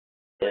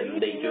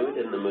And they do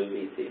it in the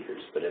movie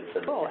theaters, but it's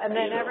an, cool. And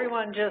then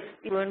everyone just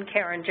wound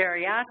care and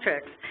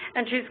geriatrics.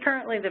 And she's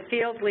currently the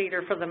field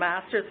leader for the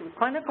Masters of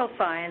Clinical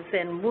Science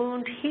in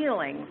Wound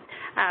Healing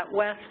at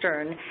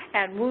Western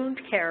and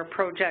Wound Care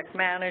Project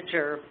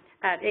Manager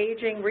at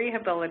Aging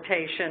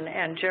Rehabilitation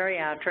and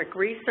Geriatric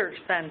Research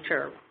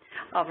Center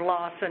of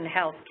Lawson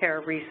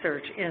Healthcare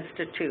Research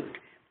Institute.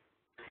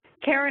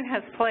 Karen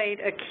has played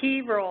a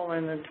key role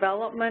in the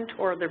development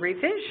or the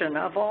revision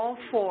of all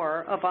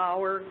 4 of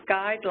our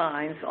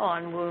guidelines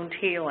on wound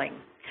healing.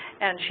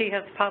 And she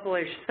has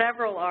published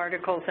several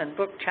articles and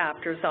book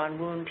chapters on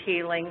wound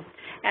healing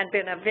and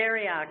been a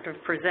very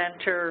active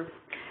presenter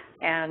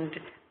and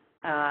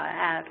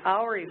at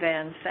our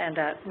events and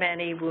at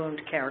many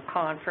wound care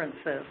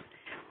conferences.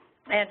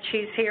 And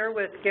she's here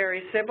with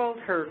Gary Sibbald,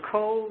 her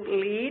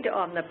co-lead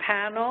on the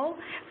panel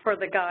for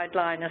the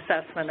Guideline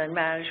Assessment and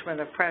Management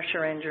of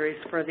Pressure Injuries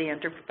for the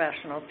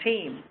interprofessional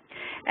team.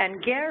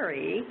 And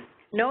Gary,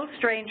 no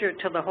stranger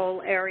to the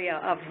whole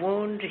area of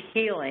wound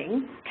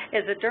healing,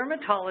 is a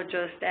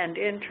dermatologist and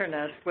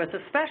internist with a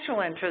special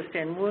interest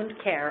in wound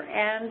care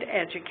and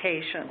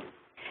education.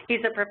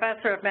 He's a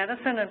professor of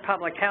medicine and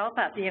public health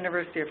at the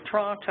University of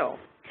Toronto.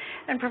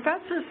 And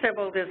Professor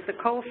Sibbald is the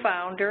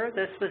co-founder,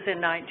 this was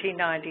in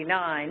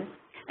 1999,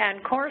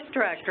 and course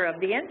director of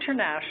the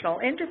International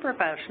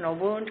Interprofessional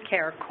Wound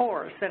Care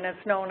course, and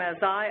it's known as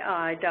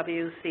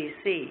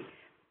IIWCC.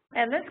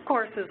 And this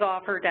course is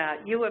offered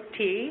at U of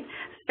T,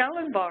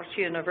 Stellenbosch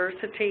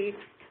University,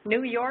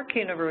 New York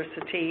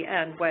University,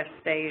 and West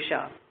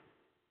Asia.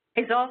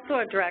 He's also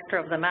a director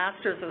of the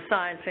Masters of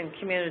Science in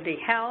Community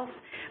Health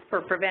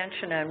for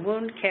Prevention and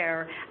Wound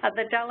Care at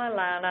the Della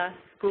Lana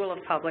School of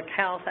Public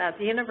Health at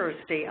the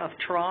University of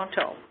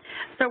Toronto.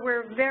 So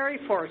we're very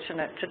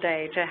fortunate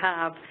today to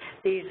have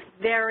these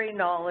very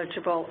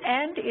knowledgeable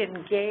and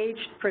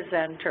engaged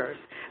presenters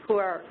who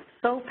are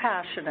so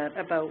passionate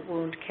about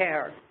wound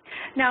care.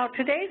 Now,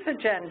 today's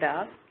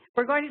agenda,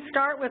 we're going to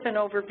start with an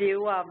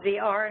overview of the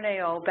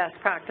RNAO Best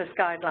Practice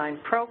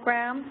Guideline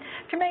Program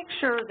to make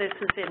sure this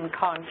is in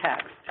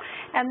context.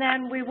 And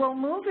then we will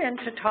move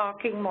into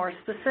talking more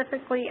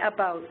specifically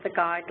about the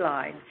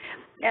guideline.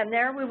 And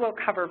there we will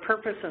cover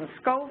purpose and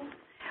scope.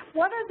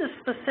 What are the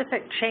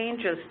specific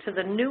changes to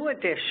the new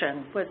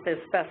edition with this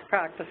Best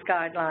Practice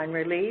Guideline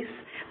release?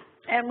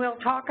 And we'll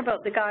talk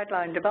about the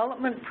guideline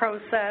development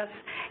process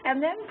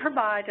and then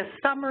provide a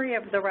summary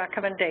of the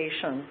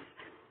recommendations.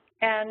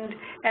 And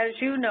as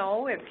you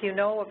know, if you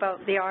know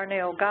about the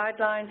RNAO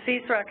guidelines,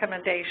 these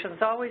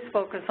recommendations always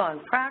focus on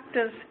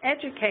practice,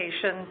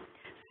 education,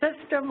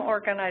 system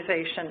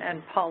organization,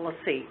 and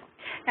policy.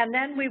 And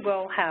then we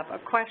will have a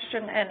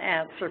question and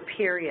answer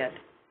period.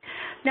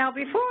 Now,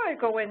 before I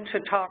go into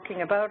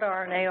talking about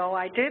RNAO,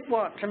 I did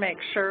want to make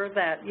sure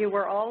that you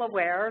were all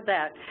aware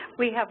that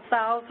we have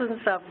thousands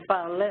of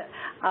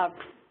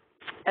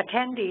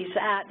attendees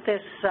at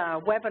this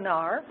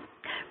webinar.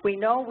 We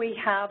know we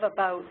have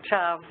about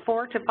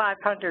 400 to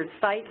 500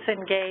 sites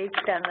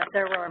engaged and that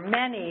there are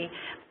many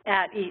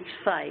at each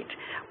site.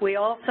 We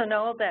also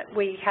know that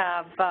we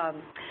have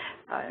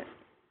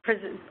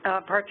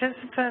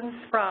participants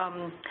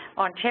from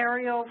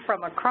Ontario,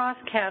 from across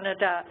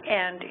Canada,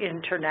 and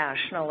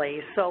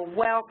internationally. So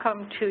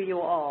welcome to you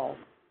all.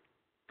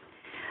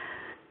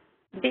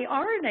 The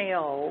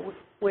RNAO,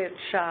 which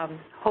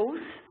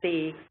hosts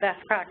the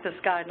Best Practice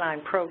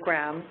Guideline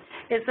Program,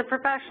 is the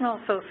professional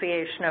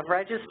association of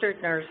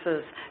registered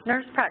nurses,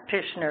 nurse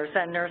practitioners,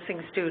 and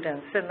nursing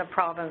students in the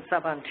province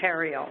of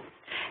Ontario.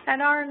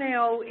 And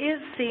RNAO is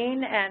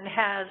seen and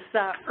has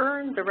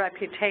earned the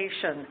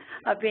reputation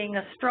of being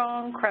a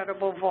strong,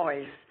 credible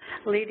voice,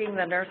 leading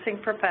the nursing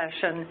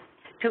profession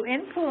to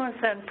influence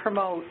and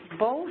promote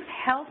both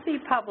healthy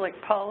public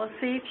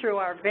policy through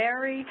our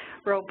very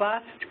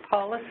robust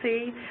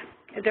policy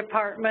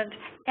department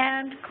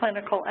and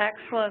clinical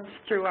excellence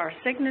through our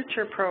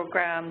signature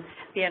program,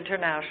 the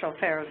International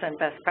Affairs and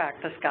Best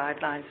Practice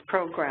Guidelines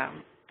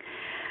Program.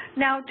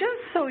 Now,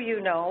 just so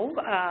you know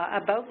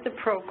about the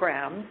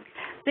program,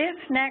 this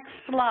next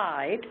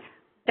slide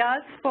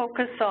does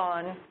focus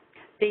on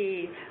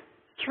the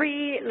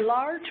 3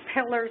 large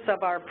pillars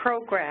of our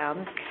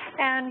program,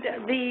 and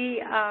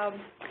the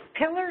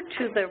pillar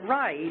to the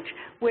right,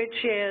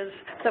 which is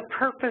the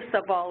purpose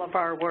of all of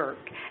our work.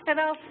 And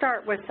I'll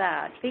start with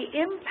that. The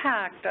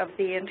impact of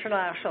the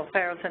International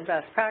Affairs and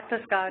Best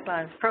Practice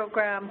Guidelines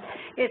Program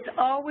is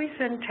always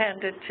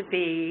intended to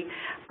be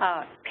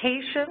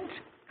patient,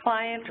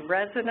 client,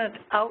 resident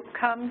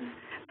outcomes,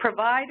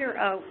 provider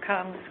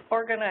outcomes,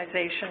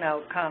 organization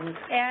outcomes,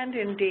 and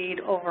indeed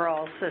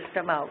overall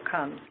system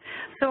outcomes.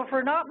 So if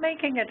we're not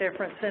making a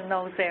difference in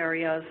those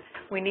areas,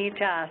 we need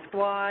to ask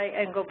why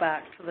and go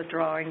back to the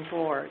drawing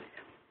board.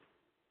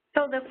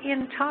 So the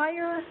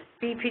entire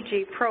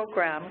BPG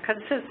program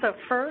consists of,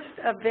 first,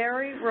 a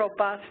very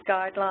robust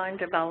guideline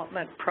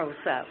development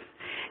process.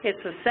 It's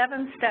a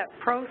 7-step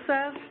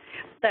process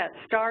that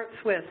starts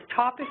with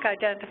topic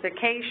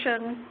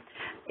identification,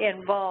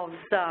 involves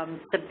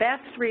the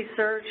best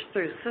research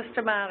through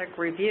systematic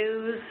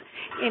reviews,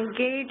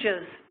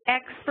 engages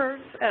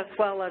experts as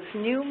well as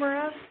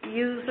numerous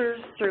users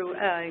through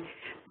a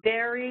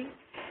very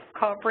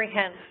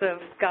comprehensive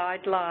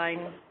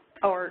guideline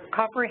or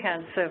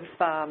comprehensive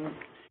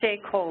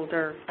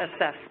stakeholder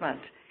assessment.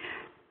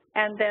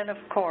 And then, of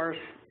course,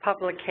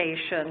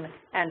 publication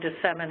and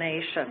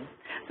dissemination.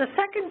 The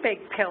second big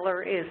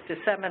pillar is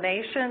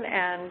dissemination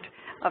and,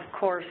 of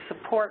course,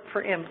 support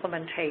for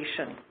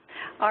implementation.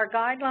 Our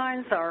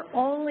guidelines are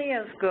only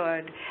as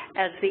good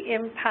as the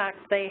impact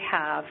they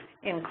have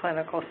in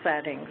clinical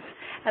settings,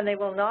 and they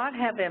will not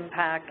have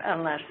impact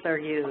unless they're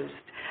used.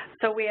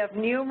 So we have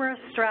numerous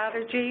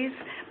strategies,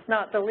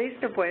 not the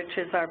least of which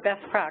is our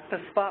Best Practice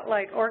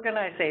Spotlight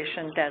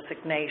Organization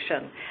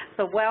designation.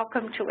 So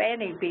welcome to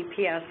any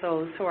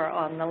BPSOs who are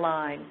on the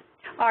line.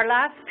 Our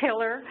last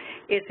pillar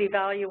is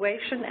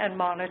evaluation and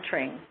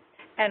monitoring.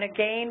 And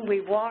again,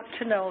 we want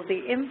to know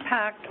the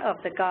impact of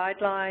the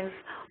guidelines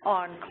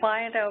on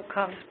client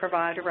outcomes,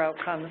 provider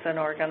outcomes, and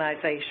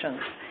organizations.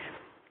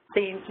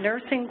 The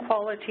nursing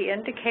quality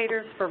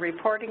indicators for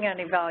reporting and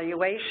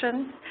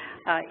evaluation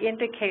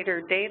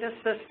indicator data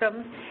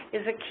system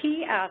is a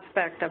key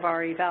aspect of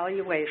our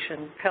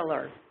evaluation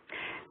pillar.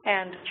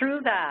 And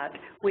through that,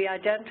 we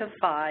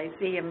identify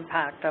the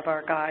impact of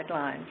our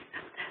guidelines.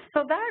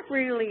 So that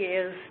really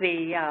is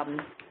the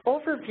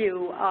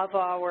overview of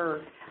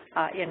our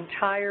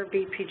entire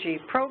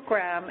BPG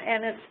program,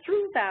 and it's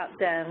through that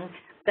then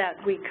that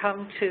we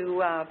come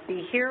to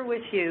be here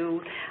with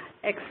you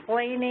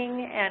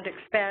explaining and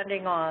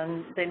expanding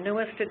on the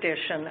newest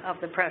edition of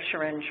the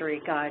Pressure Injury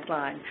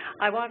Guideline.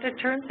 I want to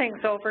turn things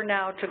over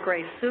now to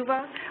Grace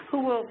Suva,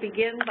 who will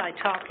begin by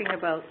talking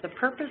about the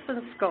purpose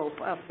and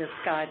scope of this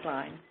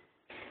guideline.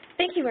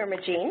 Thank you, Irma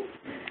Jean.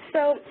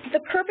 So the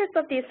purpose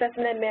of the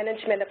assessment and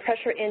management of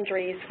pressure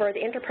injuries for the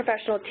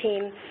interprofessional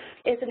team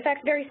is in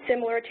fact very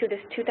similar to this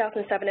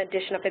 2007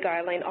 edition of the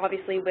guideline,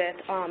 obviously with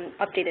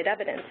updated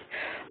evidence.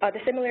 The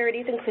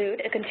similarities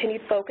include a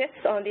continued focus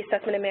on the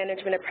assessment and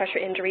management of pressure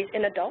injuries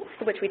in adults,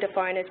 which we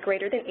define as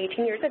greater than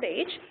 18 years of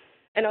age.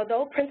 And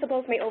although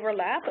principles may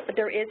overlap,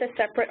 there is a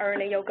separate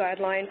RNAO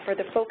guideline for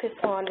the focus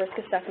on risk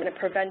assessment and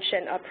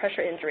prevention of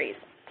pressure injuries.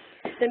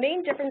 The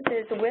main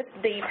differences with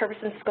the purpose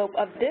and scope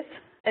of this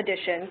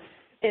edition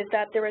is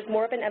that there is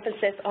more of an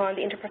emphasis on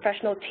the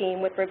interprofessional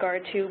team with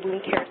regard to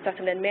wound care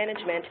assessment and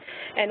management.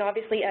 And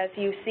obviously, as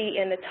you see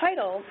in the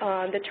title,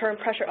 the term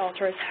pressure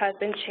ulcers has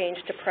been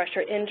changed to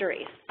pressure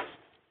injuries.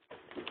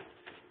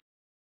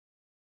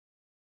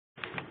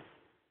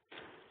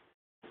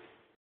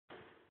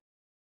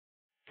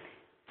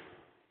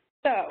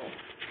 So,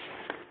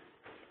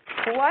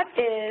 what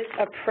is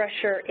a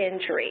pressure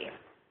injury?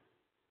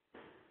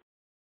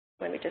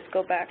 Let me just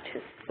go back to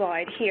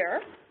slide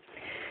here.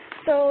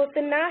 So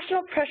the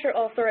National Pressure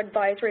Ulcer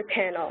Advisory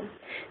Panel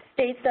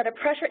states that a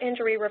pressure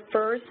injury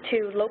refers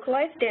to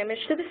localized damage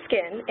to the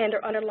skin and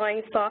or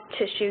underlying soft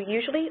tissue,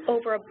 usually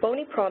over a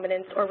bony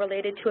prominence or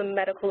related to a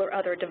medical or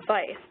other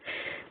device.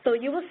 So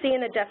you will see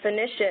in the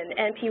definition,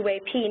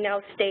 NPWP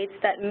now states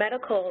that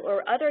medical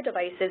or other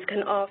devices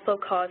can also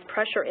cause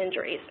pressure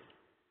injuries.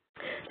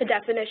 The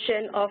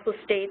definition also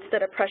states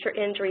that a pressure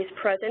injury is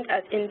present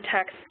as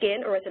intact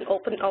skin or as an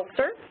open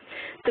ulcer.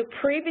 So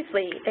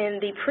previously, in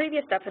the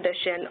previous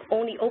definition,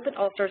 only open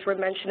ulcers were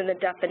mentioned in the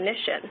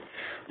definition,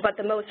 but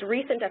the most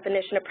recent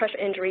definition of pressure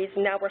injuries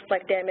now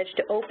reflect damage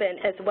to open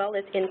as well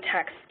as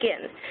intact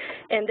skin.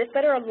 And this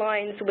better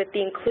aligns with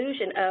the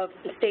inclusion of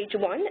stage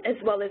 1 as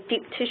well as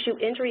deep tissue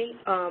injury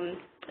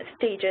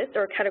stages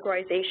or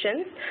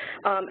categorizations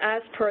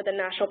as per the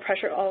National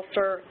Pressure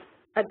Ulcer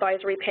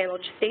Advisory Panel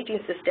staging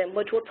system,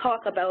 which we'll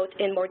talk about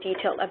in more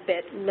detail a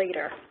bit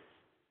later.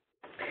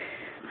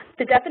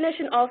 The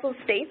definition also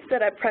states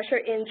that a pressure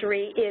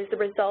injury is the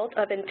result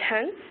of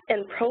intense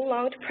and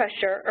prolonged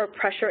pressure or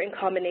pressure in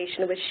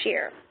combination with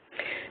shear.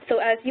 So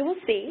as you will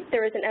see,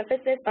 there is an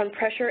emphasis on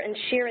pressure and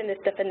shear in this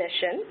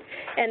definition,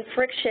 and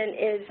friction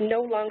is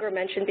no longer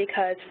mentioned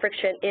because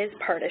friction is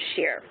part of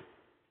shear.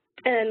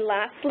 And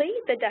lastly,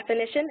 the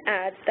definition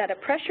adds that a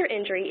pressure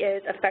injury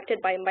is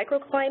affected by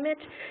microclimate,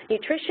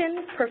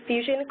 nutrition,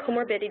 perfusion,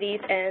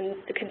 comorbidities, and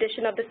the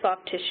condition of the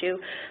soft tissue,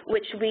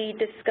 which we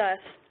discuss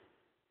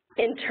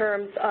in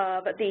terms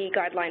of the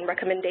guideline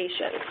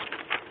recommendations.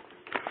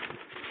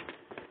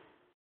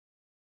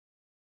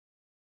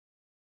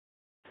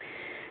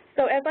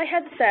 So as I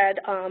had said,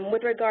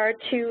 with regard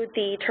to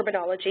the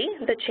terminology,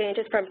 the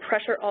changes from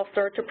pressure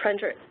ulcer to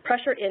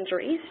pressure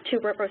injuries to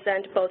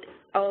represent both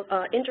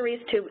injuries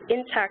to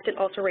intact and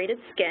ulcerated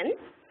skin.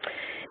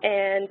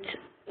 And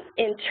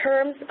in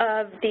terms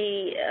of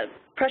the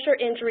pressure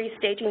injury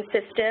staging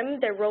system,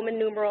 the Roman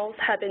numerals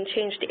have been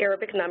changed to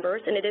Arabic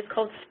numbers, and it is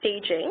called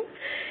staging.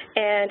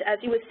 And as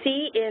you would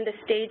see in the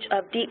stage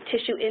of deep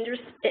tissue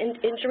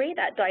injury,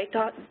 that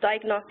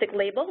diagnostic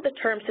label, the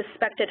term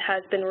suspected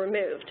has been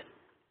removed.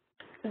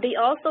 They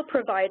also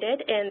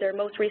provided in their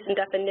most recent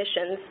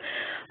definitions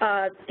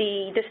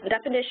this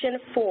definition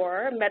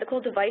for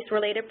medical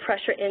device-related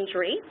pressure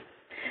injury,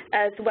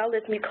 as well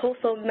as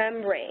mucosal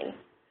membrane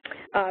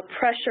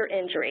pressure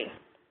injury.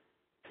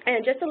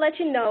 And just to let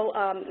you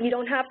know, you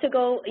don't have to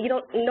go,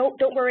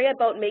 don't worry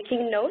about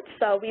making notes.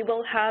 We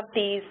will have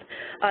these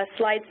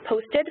slides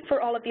posted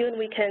for all of you, and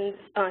we can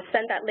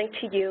send that link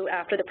to you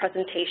after the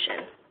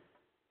presentation.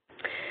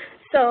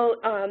 So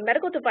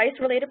medical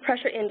device-related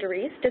pressure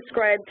injuries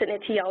describes an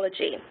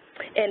etiology,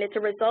 and it's a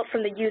result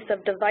from the use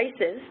of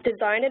devices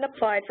designed and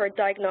applied for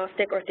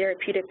diagnostic or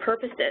therapeutic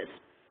purposes.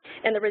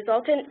 And the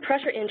resultant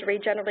pressure injury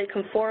generally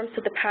conforms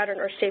to the pattern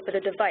or shape of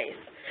the device.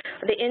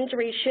 The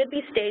injury should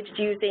be staged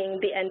using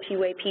the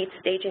NPUAP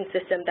staging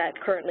system that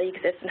currently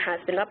exists and has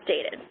been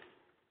updated.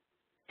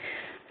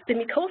 The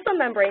mucosal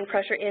membrane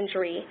pressure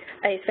injury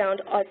is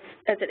found,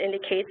 as it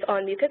indicates,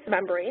 on mucous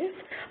membranes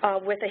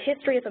with a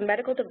history of a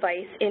medical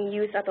device in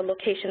use at the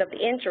location of the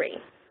injury.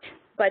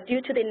 But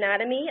due to the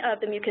anatomy of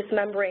the mucous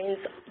membranes,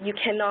 you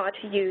cannot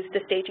use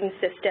the staging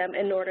system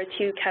in order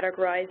to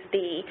categorize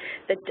the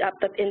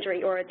depth of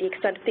injury or the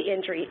extent of the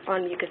injury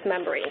on mucous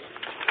membranes.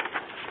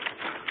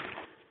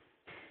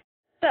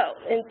 So,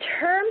 in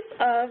terms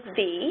of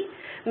the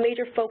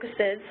major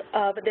focuses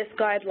of this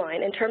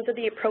guideline, in terms of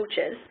the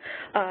approaches,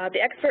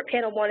 the expert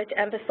panel wanted to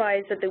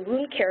emphasize that the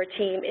wound care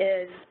team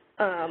is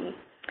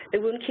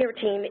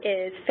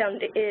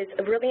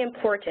really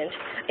important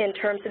in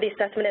terms of the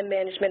assessment and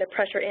management of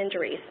pressure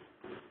injuries.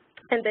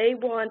 And they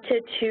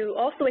wanted to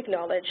also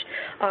acknowledge,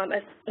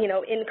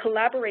 in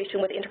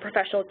collaboration with the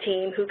interprofessional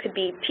team, who could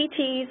be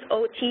PTs,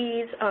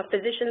 OTs,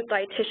 physicians,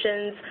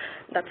 dietitians,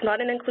 that's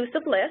not an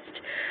inclusive list,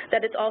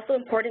 that it's also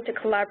important to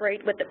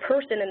collaborate with the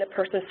person and the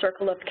person's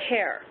circle of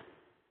care.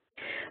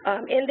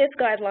 In this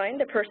guideline,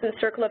 the person's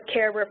circle of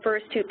care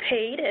refers to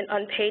paid and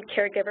unpaid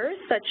caregivers,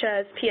 such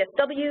as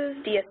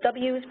PSWs,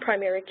 DSWs,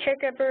 primary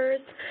caregivers,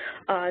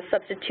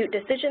 substitute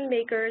decision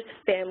makers,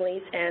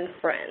 families, and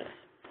friends.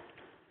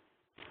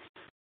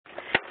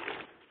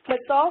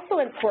 What's also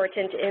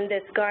important in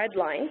this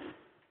guideline,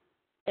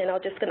 and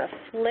I'm just going to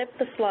flip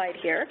the slide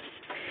here,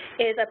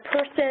 is a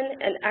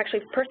person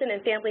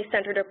and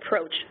family-centered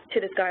approach to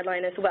this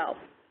guideline as well.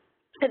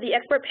 The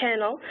expert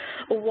panel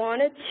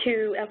wanted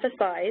to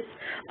emphasize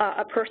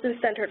a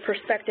person-centered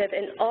perspective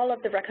in all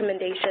of the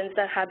recommendations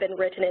that have been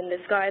written in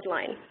this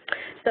guideline.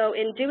 So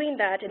in doing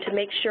that, and to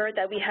make sure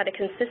that we had a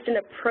consistent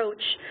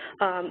approach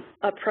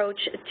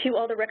to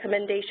all the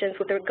recommendations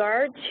with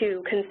regard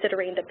to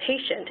considering the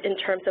patient in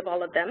terms of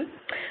all of them,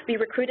 we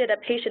recruited a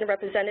patient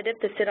representative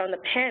to sit on the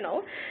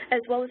panel,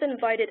 as well as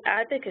invited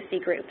advocacy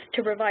groups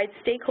to provide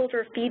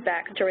stakeholder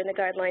feedback during the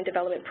guideline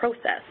development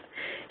process.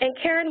 And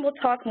Karen will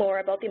talk more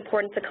about the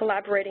importance of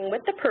collaborating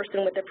with the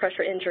person with the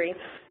pressure injury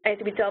as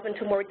we delve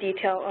into more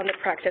detail on the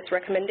practice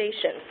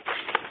recommendations.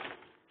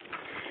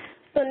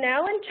 So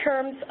now in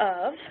terms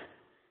of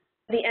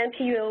the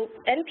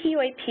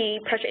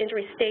NPUAP pressure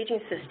injury staging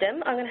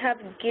system, I'm going to have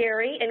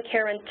Gary and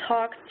Karen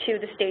talk to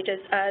the stages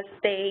as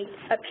they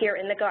appear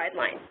in the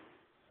guideline.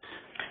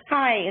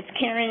 Hi, it's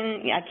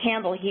Karen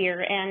Campbell here,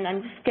 and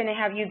I'm just going to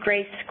have you,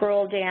 Grace,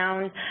 scroll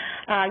down.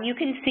 You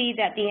can see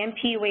that the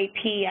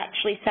NPUAP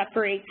actually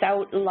separates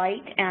out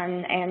light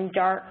and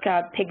dark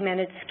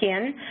pigmented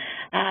skin.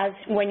 As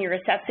when you're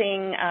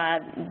assessing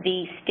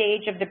the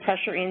stage of the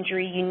pressure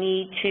injury, you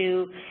need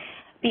to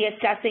be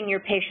assessing your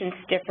patients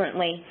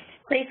differently.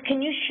 Grace,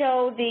 can you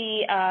show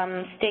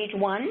the stage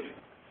 1?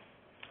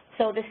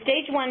 So the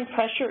stage 1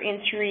 pressure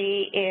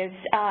injury is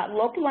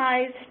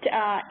localized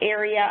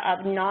area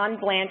of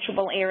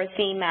non-blanchable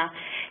erythema.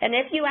 And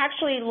if you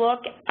actually look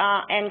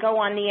and go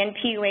on the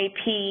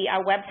NPUAP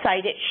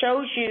website, it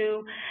shows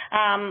you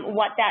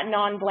what that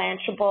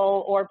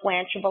non-blanchable or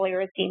blanchable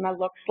erythema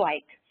looks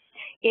like.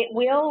 It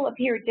will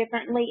appear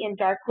differently in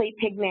darkly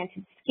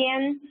pigmented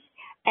skin,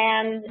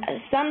 and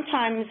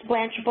sometimes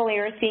blanchable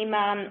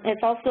erythema is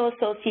also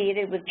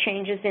associated with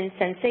changes in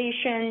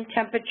sensation,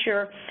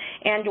 temperature,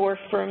 and or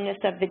firmness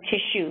of the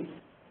tissue.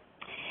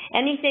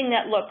 Anything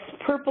that looks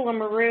purple or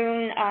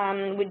maroon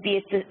would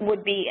be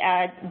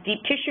a deep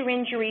tissue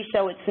injury,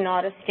 so it's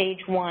not a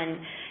stage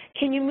 1.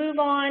 Can you move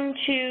on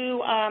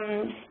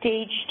to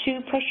stage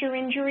 2 pressure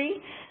injury?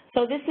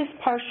 So this is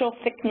partial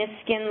thickness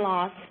skin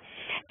loss.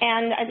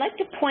 And I'd like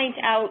to point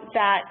out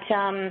that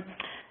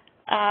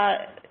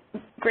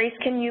Grace,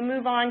 can you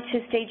move on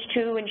to stage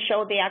 2 and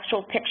show the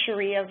actual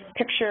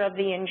picture of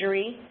the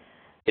injury?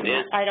 It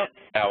is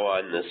now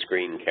on the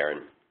screen,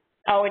 Karen.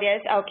 Oh, it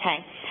is? Okay.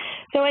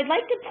 So I'd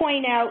like to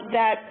point out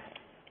that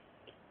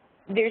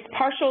there's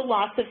partial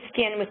loss of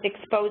skin with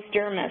exposed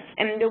dermis,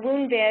 and the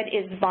wound bed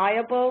is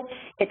viable,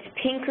 it's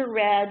pink or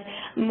red,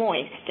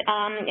 moist,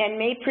 and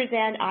may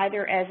present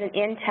either as an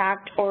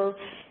intact or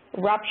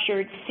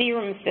ruptured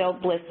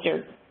serum-filled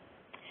blister.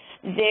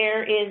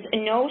 There is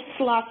no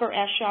slough or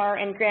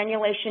eschar, and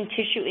granulation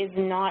tissue is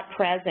not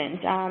present.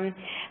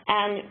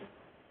 And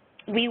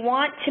we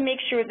want to make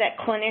sure that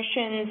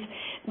clinicians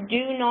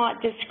do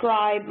not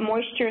describe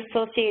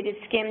moisture-associated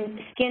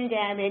skin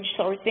damage,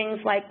 or things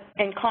like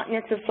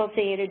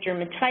incontinence-associated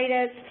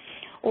dermatitis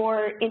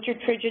or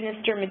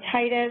intertriginous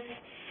dermatitis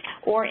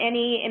or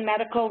any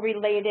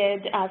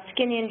medical-related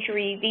skin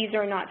injury. These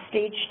are not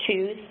stage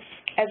 2s.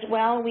 As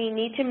well, we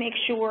need to make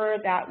sure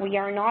that we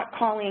are not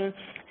calling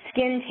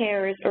skin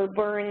tears or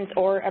burns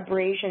or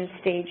abrasion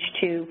stage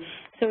 2.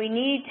 So we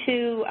need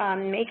to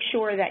make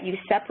sure that you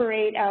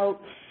separate out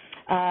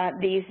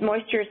these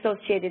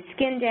moisture-associated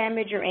skin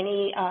damage or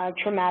any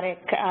traumatic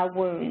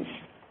wounds.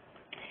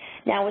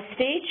 Now, a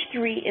stage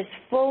 3 is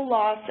full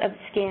loss of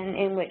skin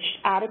in which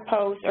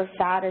adipose or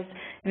fat is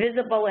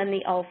visible in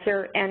the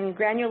ulcer and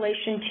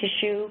granulation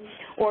tissue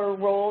or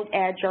rolled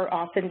edge are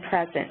often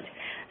present.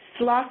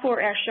 Slough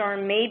or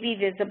eschar may be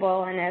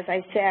visible, and as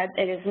I said,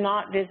 it is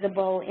not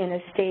visible in a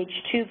stage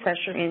 2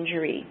 pressure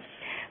injury.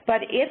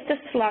 But if the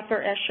slough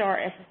or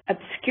eschar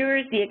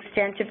obscures the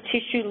extent of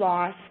tissue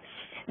loss,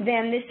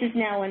 then this is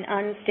now an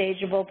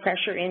unstageable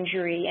pressure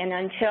injury, and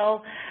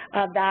until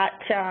that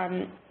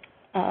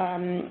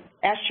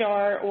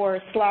eschar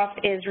or slough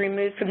is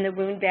removed from the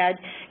wound bed,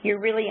 you're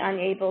really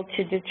unable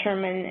to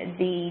determine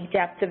the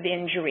depth of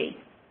injury.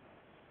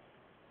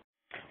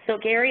 So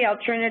Gary, I'll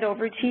turn it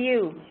over to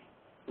you.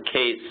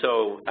 Okay,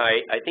 so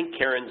I think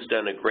Karen's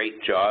done a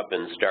great job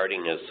in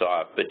starting us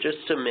off, but just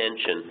to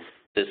mention,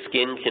 the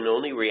skin can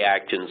only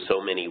react in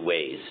so many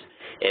ways.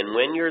 And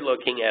when you're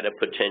looking at a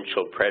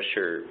potential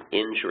pressure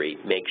injury,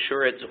 make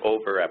sure it's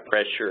over a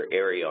pressure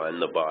area on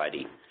the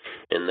body,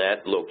 and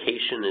that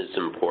location is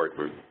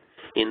important.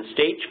 In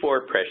stage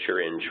 4 pressure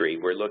injury,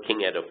 we're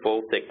looking at a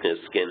full thickness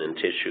skin and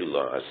tissue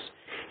loss.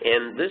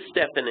 And this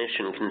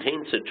definition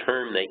contains a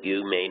term that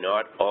you may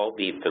not all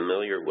be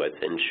familiar with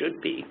and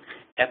should be,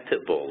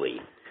 epiboly,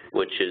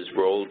 which is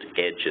rolled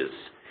edges.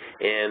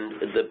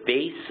 And the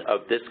base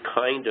of this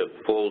kind of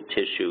full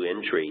tissue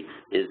injury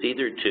is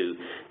either to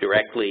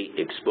directly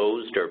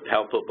exposed or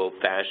palpable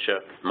fascia,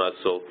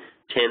 muscle,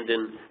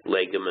 tendon,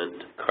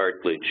 ligament,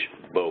 cartilage,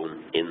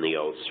 bone in the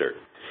ulcer.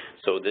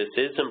 So this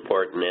is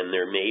important, and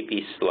there may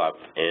be slough,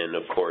 and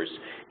of course,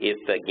 if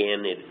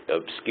again it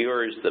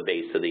obscures the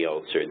base of the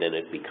ulcer, then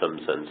it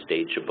becomes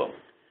unstageable.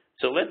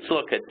 So let's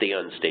look at the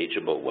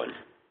unstageable one.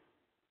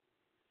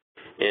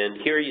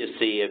 And here you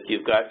see if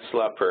you've got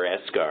slough or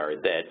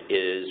eschar that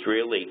is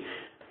really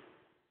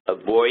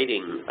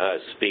avoiding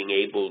us being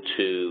able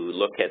to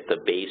look at the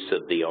base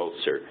of the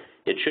ulcer,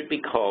 it should be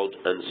called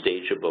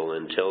unstageable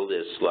until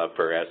this slough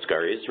or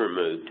eschar is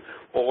removed,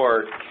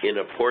 or in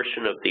a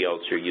portion of the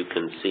ulcer you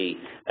can see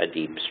a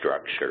deep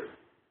structure.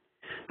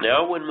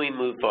 Now when we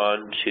move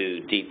on to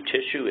deep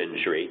tissue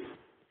injury,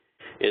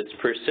 it's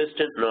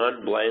persistent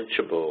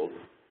non-blanchable,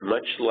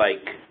 much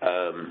like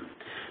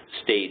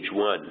stage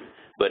 1,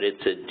 but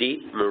it's a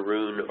deep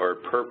maroon or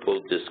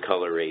purple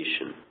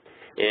discoloration.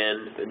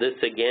 And this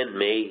again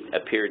may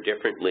appear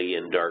differently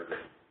in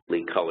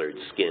darkly colored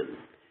skin.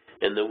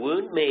 And the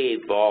wound may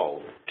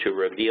evolve to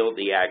reveal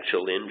the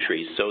actual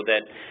injury so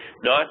that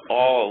not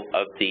all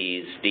of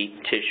these deep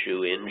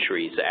tissue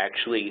injuries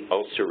actually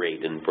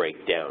ulcerate and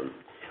break down,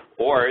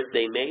 or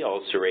they may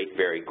ulcerate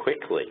very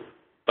quickly.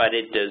 But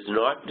it does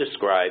not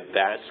describe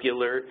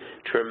vascular,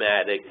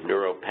 traumatic,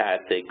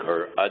 neuropathic,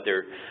 or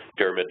other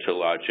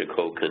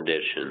dermatological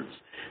conditions.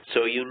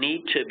 So you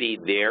need to be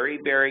very,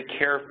 very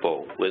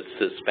careful with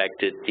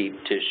suspected deep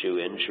tissue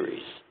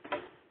injuries.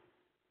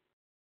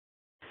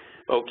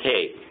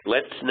 Okay,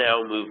 let's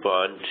now move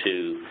on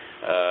to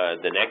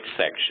the next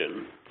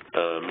section,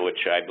 which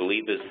I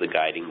believe is the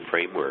guiding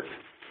framework.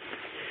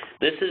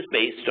 This is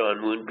based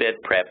on Wound Bed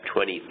Prep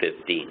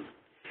 2015.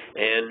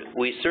 And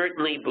we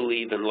certainly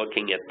believe in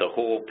looking at the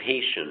whole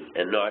patient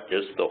and not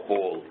just the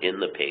hole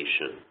in the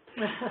patient.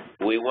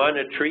 We want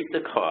to treat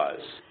the cause,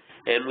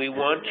 and we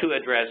want to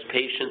address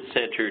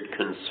patient-centered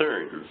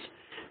concerns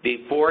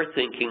before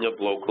thinking of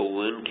local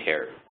wound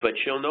care. But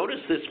you'll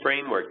notice this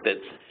framework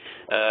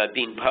that's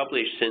been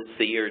published since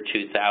the year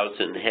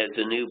 2000 has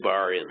a new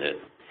bar in it,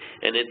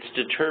 and it's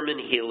determine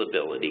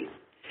healability.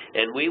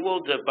 And we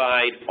will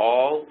divide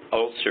all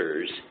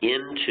ulcers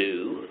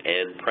into,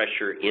 and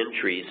pressure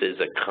injuries is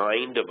a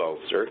kind of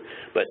ulcer,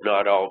 but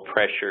not all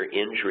pressure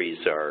injuries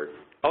are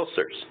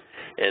ulcers.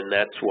 And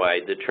that's why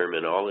the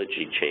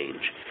terminology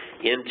change.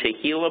 Into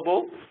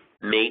healable,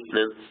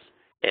 maintenance,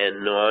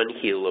 and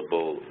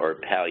non-healable or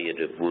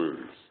palliative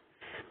wounds.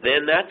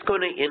 Then that's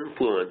going to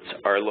influence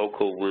our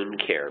local wound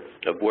care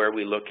of where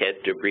we look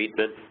at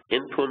debridement,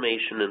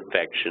 inflammation,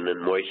 infection,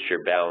 and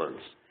moisture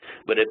balance.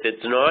 But if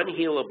it's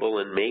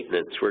non-healable and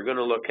maintenance, we're going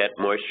to look at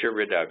moisture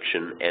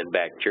reduction and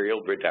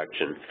bacterial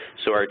reduction,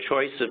 so our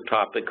choice of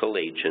topical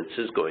agents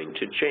is going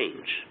to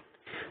change.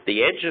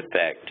 The edge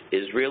effect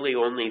is really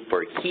only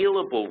for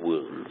healable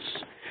wounds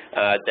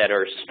that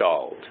are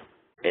stalled.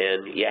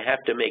 And you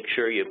have to make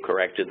sure you've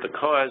corrected the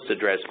cause,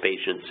 addressed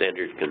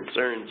patient-centered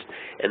concerns,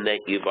 and that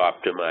you've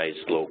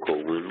optimized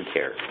local wound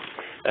care.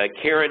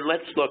 Karen,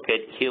 let's look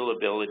at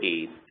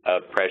healability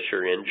of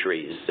pressure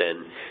injuries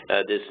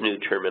and this new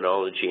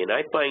terminology, and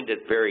I find it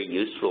very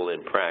useful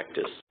in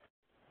practice.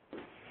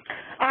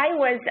 I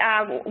was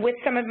with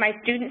some of my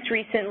students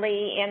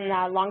recently in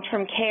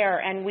long-term care,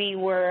 and we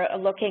were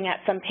looking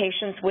at some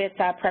patients with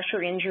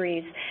pressure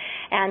injuries.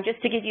 And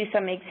just to give you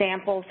some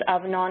examples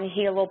of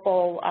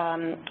non-healable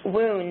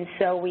wounds,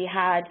 so we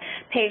had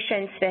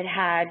patients that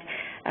had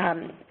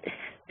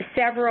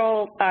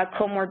several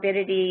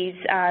comorbidities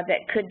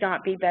that could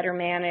not be better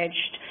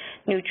managed.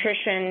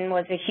 Nutrition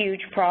was a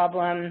huge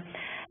problem.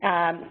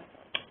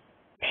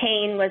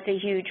 Pain was a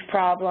huge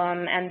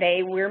problem, and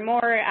they were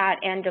more at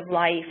end of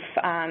life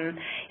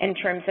in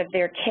terms of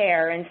their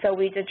care. And so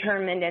we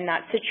determined in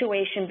that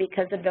situation,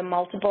 because of the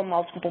multiple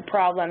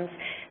problems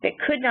that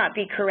could not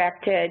be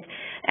corrected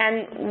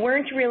and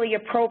weren't really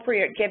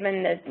appropriate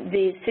given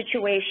the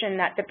situation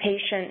that the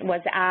patient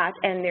was at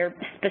and their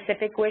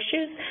specific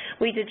wishes,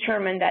 we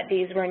determined that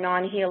these were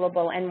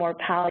non-healable and more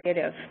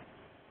palliative.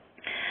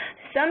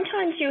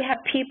 Sometimes you have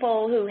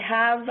people who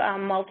have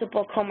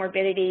multiple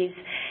comorbidities,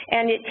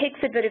 and it takes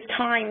a bit of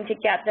time to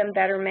get them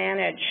better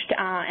managed,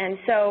 and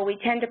so we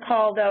tend to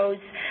call those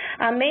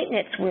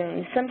maintenance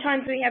wounds.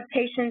 Sometimes we have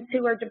patients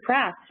who are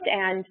depressed,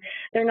 and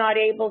they're not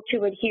able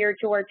to adhere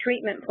to our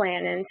treatment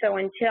plan, and so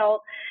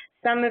until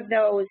some of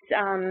those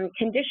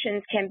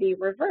conditions can be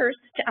reversed,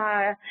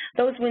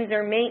 those wounds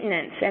are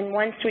maintenance, and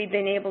once we've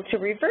been able to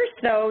reverse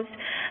those,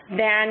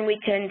 then we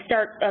can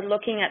start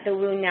looking at the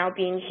wound now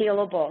being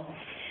healable.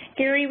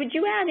 Gary, would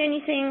you add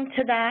anything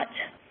to that?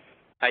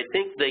 I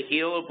think the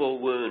healable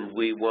wound,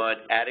 we want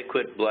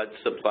adequate blood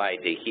supply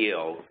to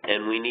heal,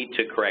 and we need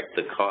to correct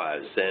the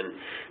cause. And,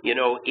 you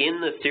know, in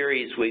the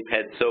series we've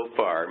had so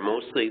far,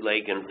 mostly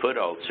leg and foot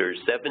ulcers,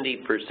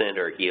 70%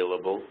 are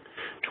healable,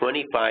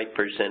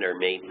 25% are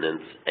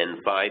maintenance, and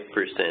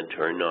 5%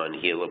 are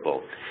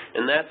non-healable.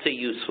 And that's a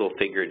useful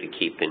figure to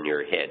keep in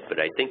your head, but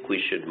I think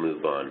we should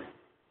move on.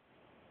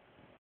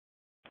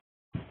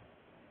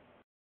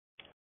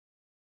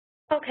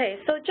 Okay,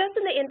 so just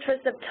in the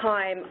interest of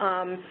time,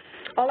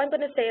 all I'm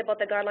going to say about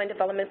the guideline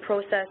development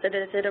process, it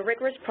is a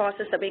rigorous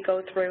process that we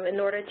go through in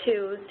order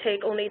to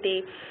take only the,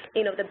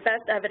 the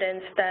best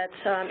evidence that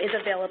is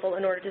available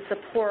in order to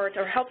support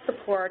or help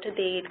support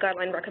the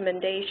guideline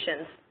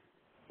recommendations.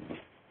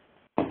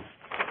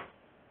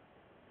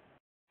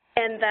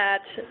 And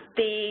that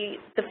the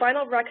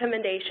final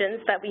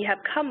recommendations that we have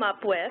come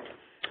up with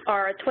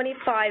are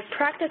 25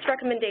 practice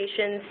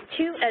recommendations,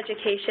 2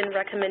 education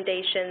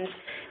recommendations,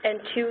 and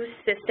 2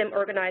 system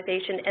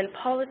organization and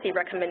policy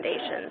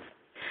recommendations.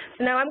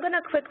 So now I'm going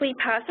to quickly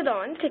pass it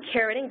on to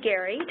Karen and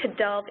Gary to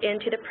delve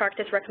into the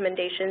practice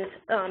recommendations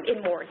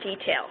in more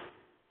detail.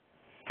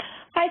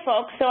 Hi,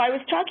 folks. So I was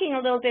talking a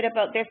little bit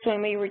about this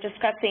when we were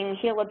discussing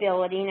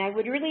healability, and I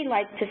would really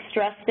like to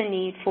stress the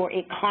need for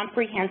a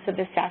comprehensive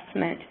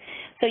assessment.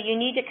 So you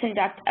need to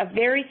conduct a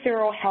very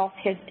thorough health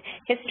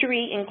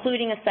history,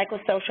 including a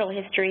psychosocial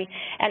history,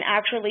 and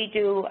actually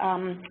do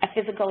a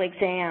physical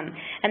exam.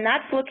 And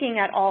that's looking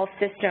at all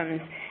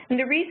systems. And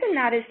the reason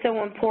that is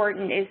so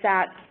important is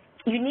that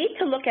you need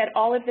to look at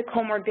all of the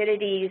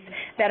comorbidities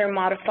that are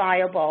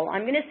modifiable.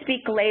 I'm going to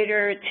speak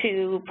later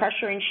to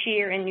pressure and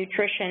shear and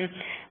nutrition,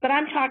 but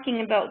I'm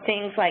talking about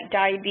things like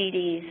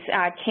diabetes,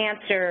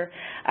 cancer,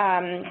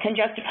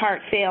 congestive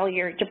heart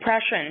failure,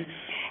 depression,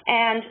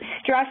 and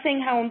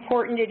stressing how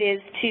important it is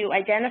to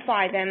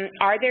identify them.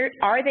 Are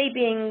they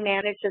being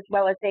managed as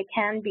well as they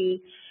can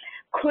be?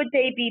 Could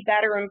they be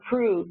better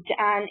improved?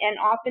 And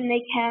often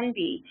they can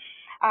be.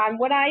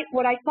 What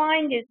I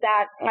find is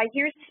that I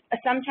hear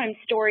sometimes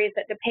stories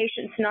that the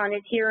patient's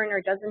non-adherent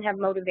or doesn't have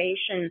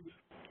motivation.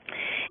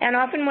 And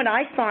often what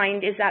I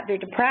find is that they're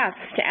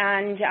depressed,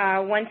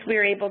 and once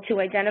we're able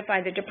to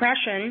identify the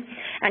depression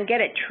and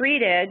get it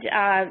treated,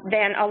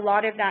 then a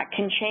lot of that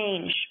can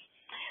change.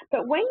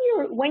 But when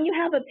you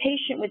have a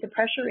patient with a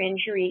pressure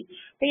injury,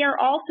 they are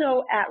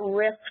also at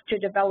risk to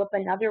develop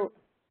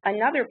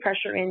another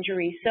pressure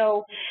injury.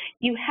 So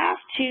you have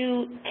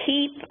to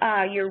keep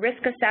your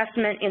risk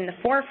assessment in the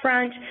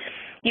forefront.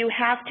 You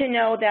have to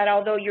know that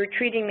although you're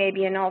treating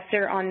maybe an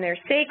ulcer on their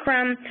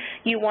sacrum,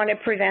 you want to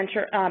prevent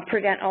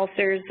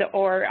ulcers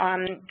or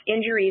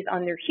injuries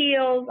on their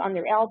heels, on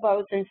their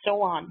elbows, and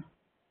so on.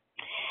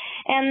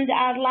 And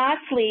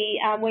lastly,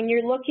 when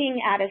you're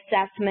looking at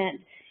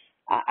assessment,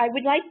 I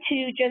would like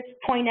to just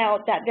point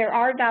out that there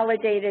are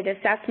validated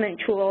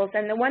assessment tools,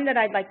 and the one that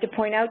I'd like to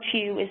point out to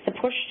you is the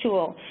PUSH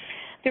tool.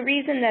 The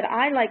reason that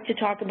I like to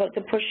talk about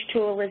the PUSH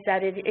tool is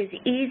that it is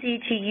easy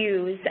to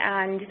use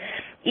and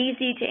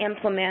easy to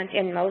implement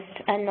in most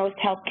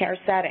healthcare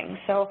settings.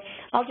 So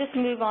I'll just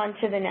move on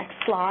to the next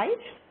slide.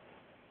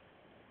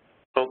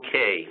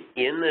 Okay,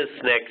 in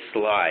this next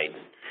slide,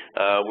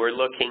 we're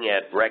looking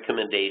at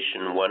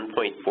recommendation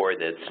 1.4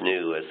 that's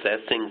new,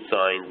 assessing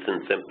signs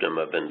and symptom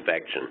of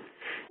infection.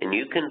 And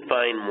you can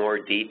find more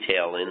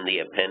detail in the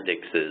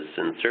appendixes,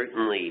 and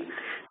certainly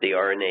the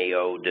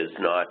RNAO does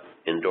not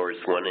endorse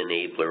one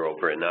enabler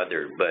over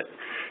another, but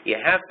you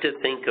have to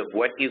think of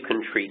what you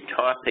can treat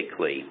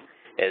topically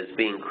as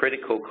being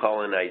critical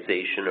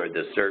colonization or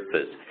the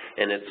surface,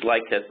 and it's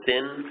like a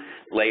thin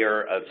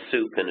layer of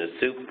soup in a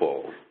soup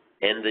bowl,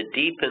 and the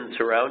deep and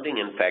surrounding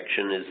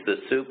infection is the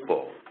soup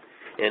bowl.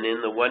 And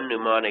in the one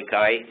mnemonic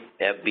I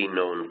have been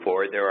known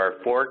for, there are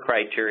 4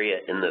 criteria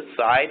in the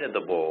side of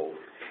the bowl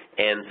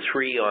and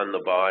 3 on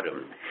the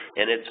bottom.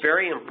 And it's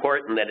very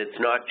important that it's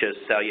not just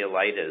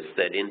cellulitis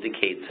that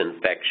indicates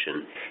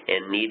infection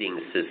and needing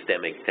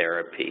systemic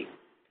therapy.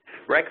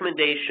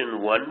 Recommendation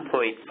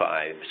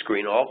 1.5,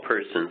 screen all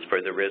persons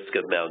for the risk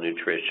of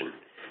malnutrition.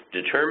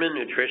 Determine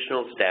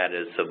nutritional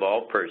status of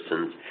all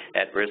persons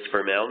at risk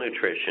for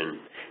malnutrition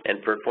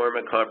and perform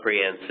a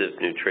comprehensive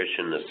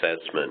nutrition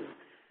assessment.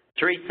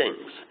 3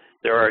 things.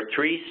 There are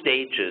 3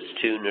 stages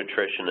to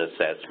nutrition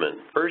assessment.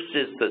 First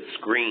is the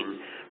screen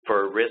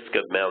for risk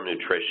of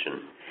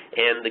malnutrition.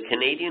 And the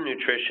Canadian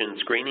Nutrition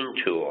Screening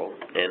Tool,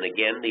 and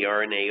again the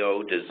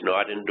RNAO does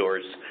not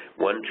endorse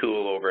one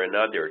tool over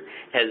another,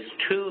 has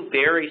 2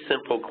 very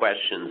simple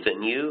questions,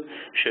 and you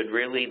should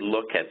really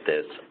look at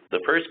this. The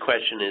first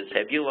question is,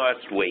 have you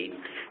lost weight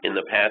in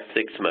the past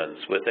 6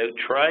 months without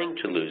trying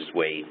to lose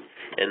weight?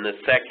 And the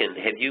second,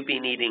 have you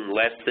been eating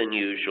less than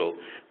usual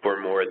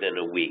for more than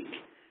a week?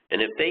 And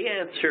if they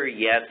answer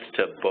yes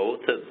to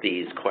both of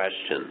these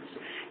questions,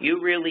 you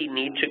really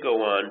need to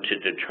go on to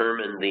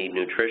determine the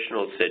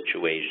nutritional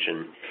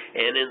situation,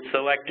 and in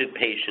selected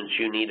patients,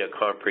 you need a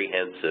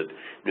comprehensive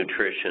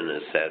nutrition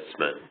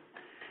assessment.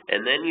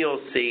 And then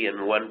you'll see in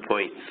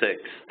 1.6,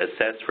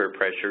 assess for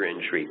pressure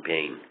injury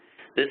pain.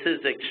 This is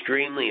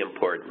extremely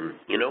important.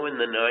 You know, in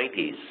the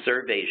 90s,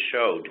 surveys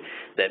showed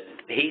that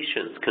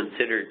patients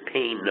considered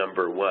pain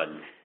number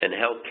 1, and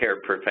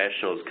healthcare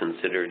professionals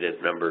considered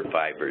it number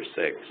 5 or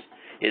 6.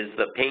 Is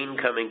the pain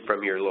coming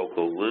from your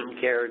local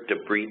wound care,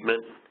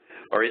 debridement,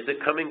 or is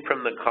it coming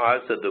from the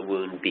cause of the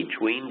wound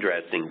between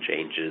dressing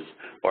changes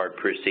or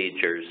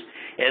procedures?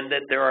 And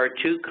that there are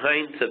 2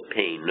 kinds of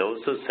pain,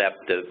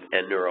 nociceptive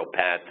and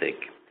neuropathic.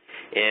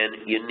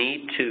 And you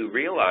need to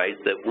realize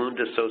that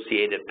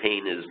wound-associated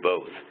pain is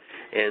both.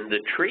 And the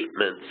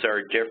treatments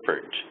are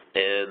different,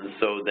 and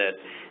so that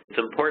it's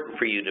important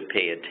for you to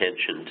pay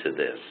attention to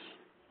this.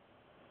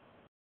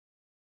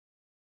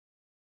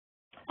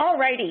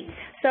 Alrighty,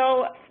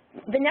 so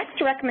the next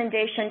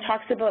recommendation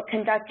talks about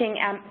conducting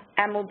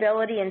a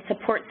mobility and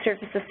support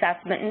surface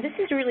assessment, and this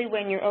is really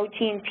when your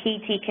OT and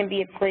PT can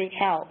be of great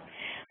help.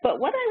 But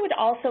what I would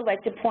also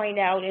like to point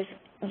out is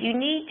you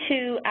need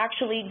to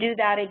actually do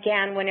that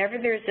again whenever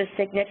there's a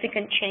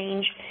significant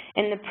change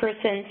in the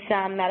person's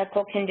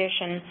medical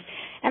condition.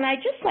 And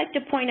I'd just like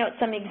to point out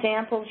some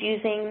examples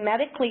using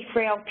medically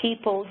frail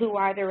people who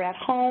are either at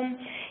home,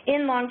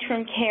 in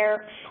long-term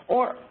care,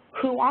 or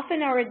who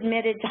often are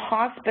admitted to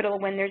hospital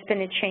when there's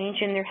been a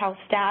change in their health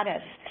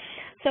status.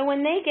 So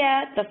when they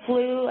get the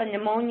flu, a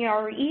pneumonia,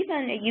 or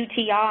even a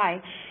UTI,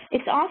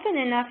 it's often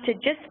enough to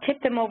just tip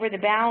them over the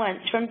balance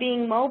from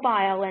being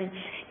mobile and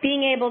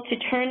being able to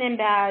turn in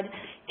bed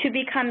to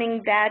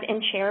becoming bed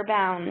and chair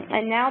bound.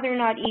 And now they're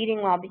not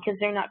eating well because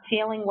they're not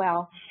feeling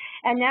well.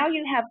 And now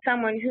you have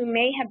someone who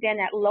may have been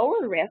at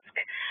lower risk,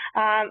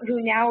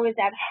 who now is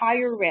at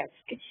higher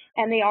risk,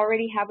 and they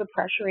already have a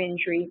pressure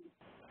injury.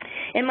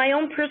 In my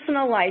own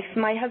personal life,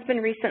 my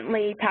husband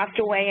recently passed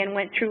away and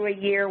went through a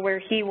year where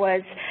he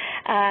was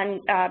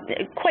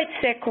quite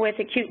sick with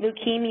acute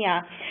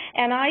leukemia.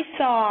 And I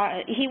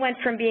saw he went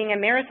from being a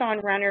marathon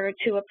runner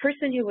to a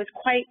person who was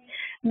quite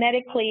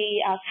medically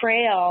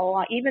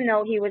frail, even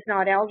though he was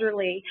not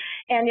elderly.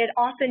 And it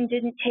often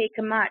didn't take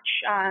much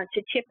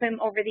to tip him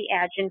over the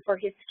edge and for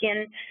his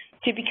skin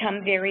to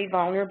become very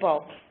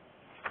vulnerable.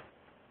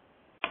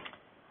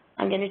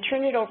 I'm going to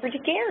turn it over to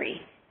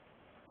Gary.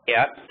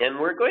 Yeah, and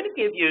we're going to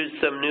give you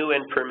some new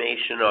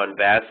information on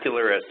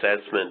vascular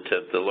assessment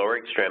of the lower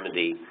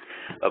extremity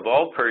of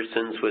all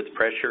persons with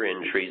pressure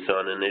injuries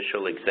on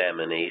initial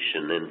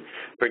examination, and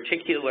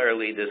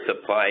particularly this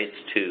applies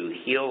to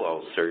heel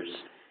ulcers.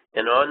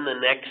 And on the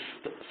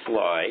next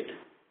slide,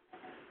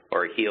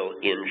 or heel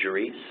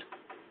injuries,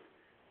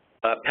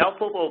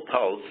 palpable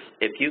pulse,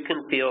 if you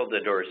can feel the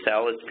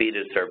dorsalis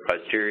pedis or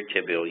posterior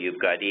tibial,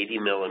 you've got 80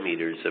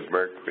 millimeters of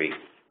mercury.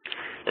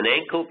 An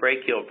ankle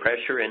brachial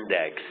pressure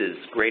index is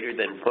greater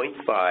than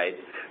 0.5,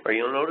 or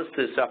you'll notice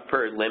this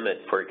upper limit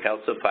for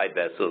calcified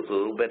vessels a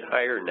little bit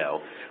higher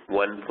now,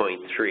 1.3.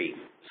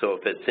 So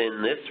if it's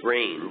in this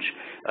range,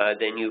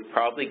 then you've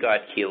probably got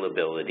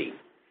healability.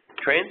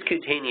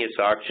 Transcutaneous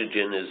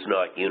oxygen is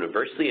not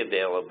universally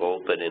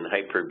available, but in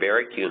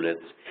hyperbaric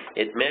units,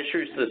 it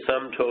measures the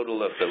sum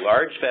total of the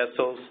large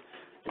vessels,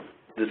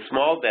 the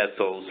small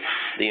vessels,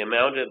 the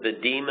amount of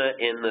edema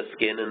in the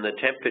skin, and the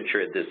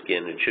temperature of the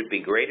skin. It should be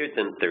greater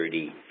than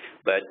 30,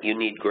 but you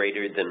need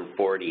greater than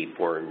 40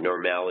 for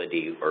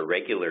normality or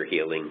regular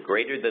healing.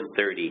 Greater than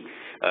 30,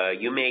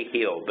 you may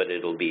heal, but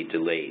it'll be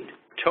delayed.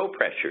 Toe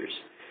pressures.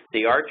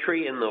 The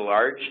artery in the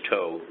large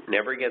toe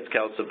never gets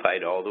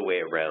calcified all the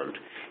way around,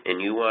 and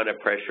you want a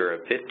pressure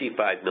of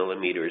 55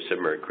 millimeters of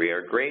mercury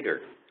or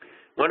greater.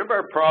 One of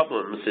our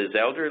problems is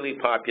elderly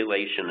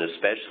population,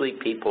 especially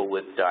people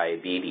with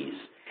diabetes,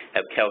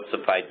 have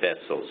calcified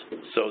vessels,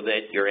 so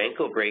that your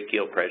ankle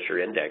brachial pressure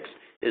index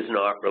is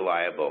not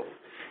reliable.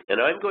 And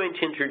I'm going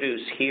to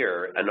introduce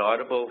here an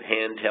audible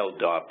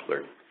handheld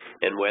Doppler,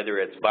 and whether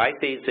it's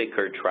biphasic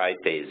or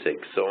triphasic.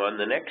 So on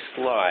the next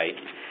slide,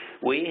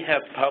 we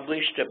have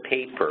published a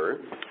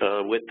paper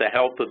with the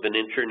help of an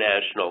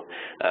international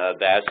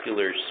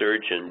vascular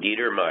surgeon,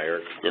 Dieter Meyer,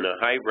 in a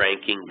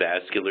high-ranking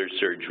vascular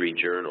surgery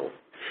journal.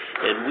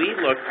 And we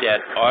looked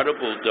at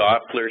audible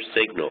Doppler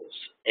signals,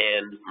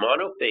 and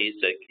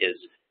monophasic is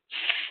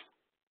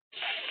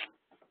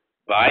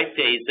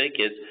biphasic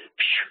is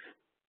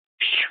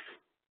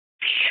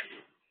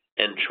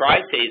and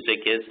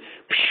triphasic is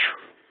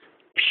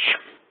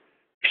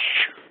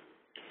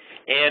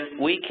and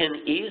we can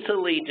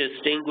easily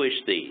distinguish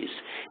these,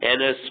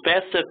 and a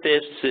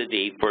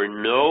specificity for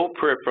no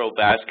peripheral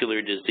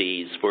vascular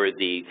disease for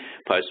the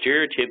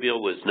posterior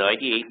tibial was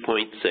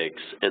 98.6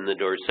 and the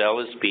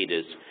dorsalis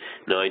pedis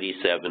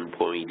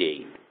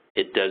 97.8.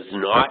 It does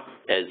not,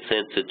 as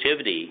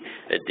sensitivity,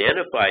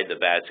 identify the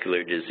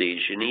vascular disease.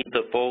 You need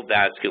the full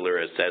vascular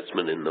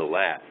assessment in the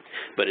lab,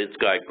 but it's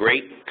got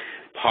great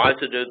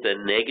positive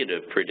and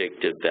negative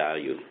predictive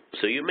value.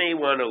 So you may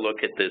want to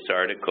look at this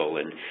article,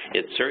 and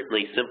it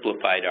certainly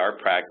simplified our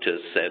practice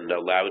and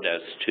allowed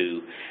us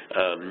to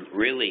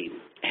really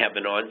have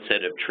an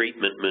onset of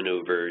treatment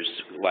maneuvers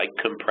like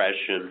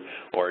compression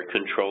or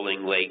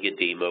controlling leg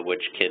edema,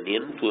 which can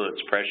influence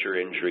pressure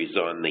injuries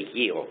on the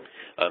heel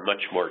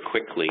much more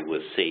quickly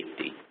with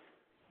safety.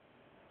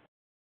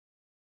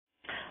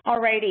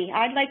 Alrighty,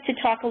 I'd like to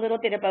talk a little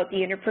bit about the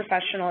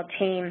interprofessional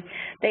team.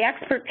 The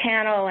expert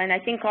panel, and I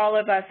think all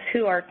of us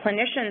who are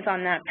clinicians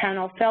on that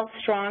panel felt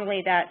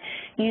strongly that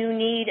you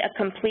need a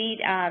complete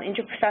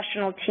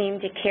interprofessional team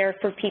to care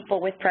for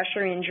people with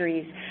pressure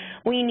injuries.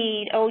 We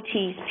need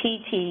OTs,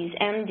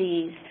 PTs,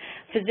 MDs,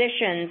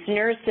 physicians,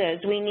 nurses.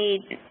 We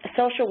need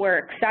social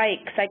work,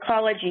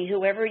 psychology,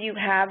 whoever you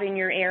have in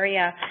your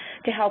area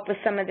to help with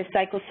some of the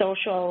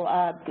psychosocial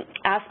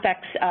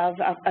aspects of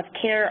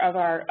care of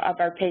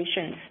our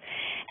patients.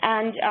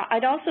 And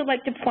I'd also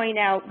like to point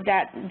out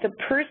that the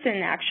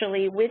person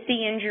actually with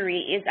the injury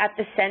is at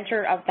the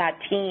center of that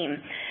team.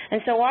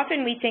 And so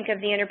often we think of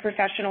the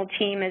interprofessional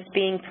team as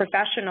being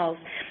professionals,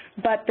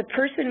 but the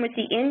person with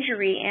the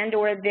injury and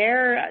or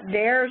their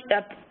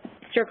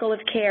circle of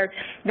care,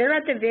 they're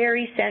at the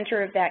very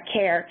center of that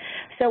care.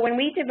 So when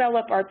we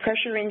develop our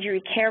pressure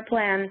injury care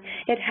plan,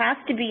 it has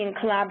to be in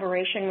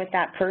collaboration with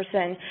that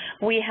person.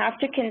 We have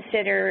to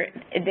consider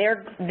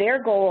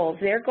their goals.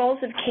 Their goals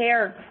of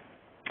care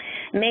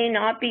may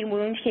not be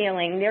wound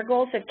healing. Their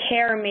goals of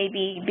care may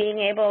be being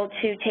able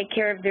to take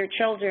care of their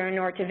children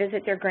or to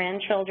visit their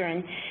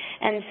grandchildren.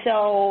 And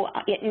so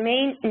it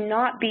may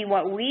not be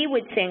what we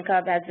would think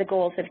of as the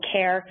goals of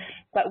care,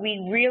 but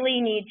we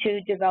really need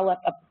to develop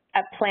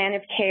a plan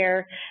of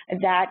care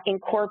that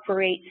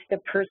incorporates the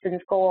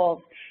person's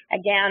goals.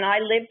 Again, I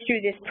lived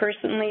through this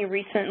personally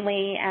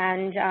recently,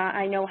 and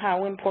I know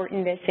how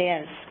important this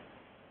is.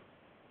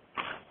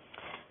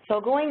 So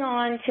going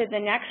on to the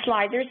next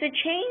slide, there's a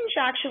change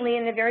actually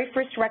in the very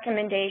first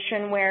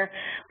recommendation where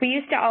we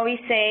used to always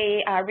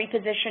say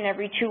reposition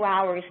every 2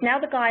 hours. Now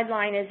the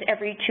guideline is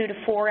every 2 to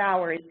 4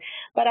 hours.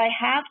 But I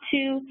have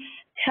to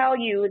tell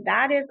you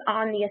that is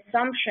on the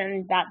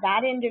assumption that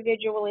that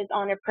individual is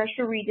on a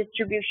pressure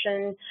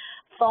redistribution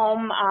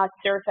foam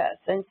surface.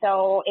 And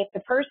so if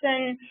the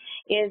person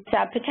is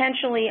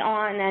potentially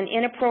on an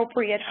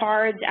inappropriate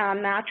hard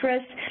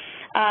mattress,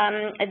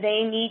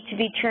 they need to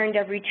be turned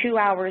every 2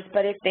 hours.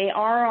 But if they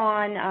are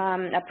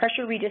on a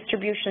pressure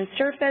redistribution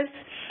surface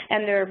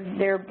and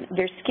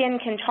their skin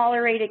can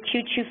tolerate a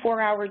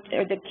Q4 hour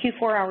or the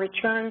Q4 hour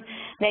turn,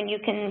 then you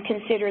can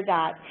consider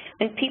that.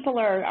 When people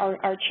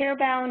are chair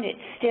bound, it's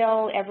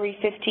still every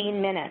 15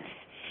 minutes.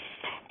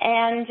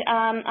 And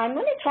I'm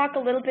going to talk a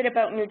little bit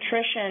about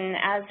nutrition.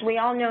 As we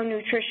all know,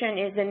 nutrition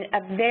is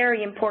a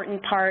very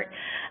important part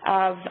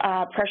of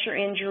pressure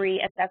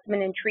injury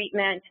assessment and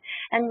treatment.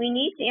 And we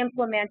need to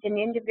implement an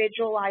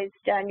individualized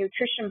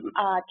nutrition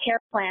care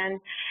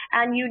plan.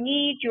 And you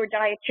need your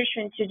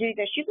dietitian to do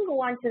this. You can go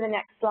on to the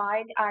next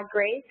slide,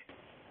 Grace.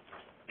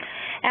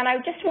 And I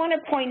just want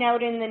to point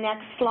out in the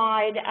next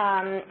slide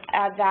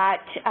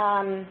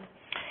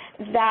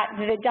that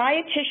the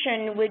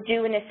dietitian would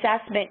do an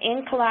assessment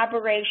in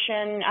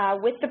collaboration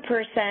with the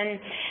person,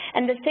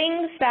 and the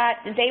things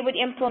that they would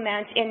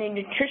implement in a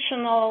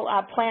nutritional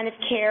plan of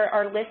care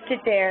are listed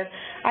there.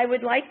 I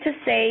would like to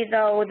say,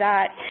 though,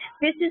 that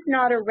this is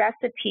not a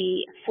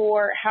recipe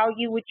for how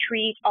you would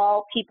treat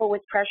all people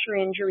with pressure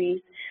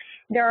injuries.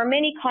 There are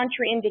many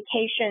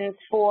contraindications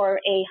for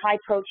a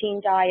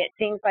high-protein diet,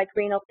 things like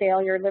renal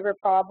failure, liver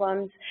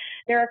problems.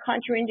 There are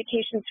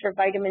contraindications for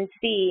vitamin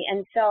C,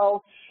 and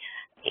so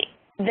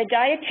the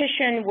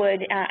dietitian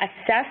would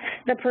assess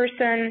the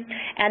person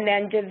and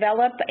then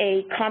develop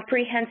a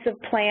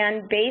comprehensive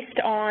plan based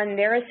on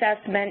their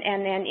assessment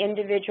and then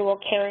individual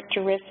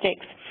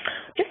characteristics.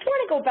 Just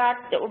want to go back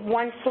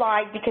one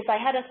slide because I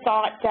had a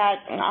thought that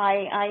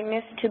I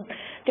missed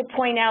to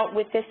point out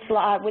with this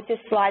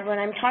slide when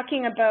I'm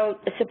talking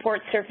about the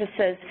support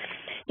surfaces.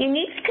 You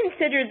need to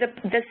consider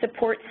the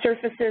support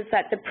surfaces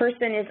that the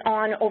person is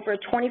on over a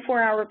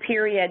 24-hour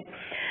period.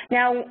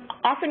 Now,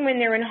 often when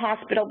they're in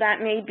hospital,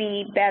 that may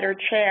be bed or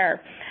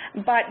chair,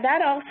 but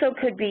that also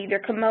could be their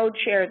commode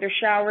chair, their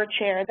shower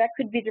chair, that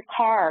could be the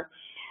car.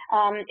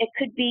 It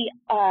could be,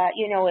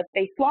 you know, if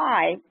they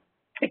fly,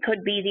 It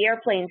could be the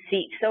airplane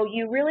seat. So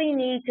you really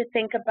need to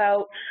think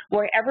about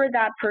wherever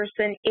that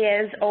person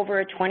is over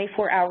a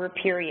 24-hour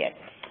period.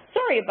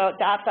 Sorry about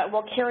that, but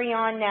we'll carry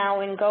on now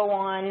and go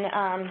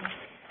on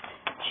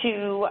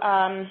to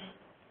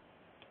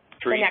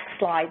the next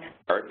slide.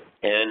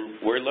 And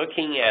we're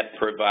looking at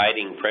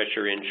providing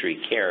pressure injury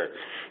care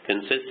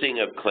consisting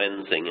of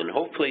cleansing, and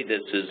hopefully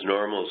this is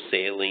normal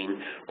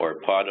saline or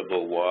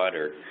potable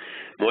water,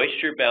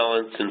 moisture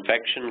balance,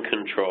 infection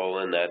control,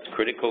 and that's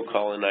critical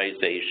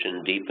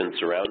colonization, deep and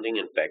surrounding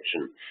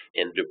infection,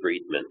 and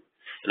debridement.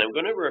 And I'm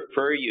going to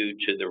refer you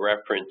to the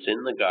reference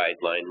in the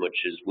guideline,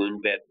 which is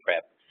Wound Bed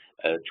Prep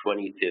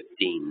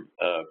 2015,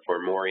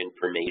 for more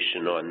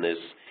information on this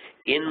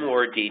in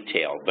more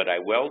detail. But I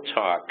will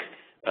talk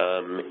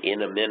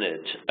in a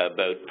minute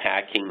about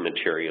packing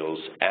materials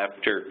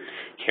after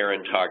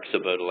Karen talks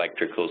about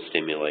electrical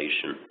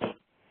stimulation.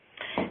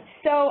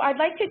 So I'd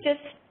like to just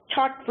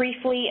talk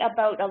briefly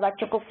about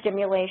electrical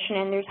stimulation,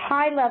 and there's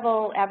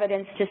high-level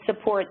evidence to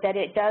support that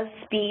it does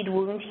speed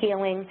wound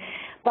healing,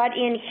 but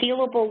in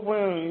healable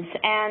wounds.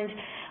 And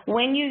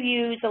when you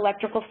use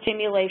electrical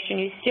stimulation,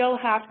 you still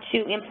have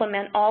to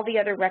implement all the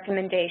other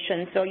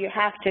recommendations. So you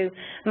have to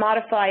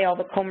modify all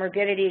the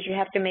comorbidities. You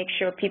have to make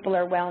sure people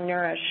are well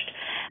nourished.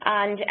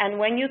 And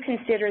when you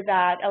consider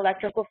that,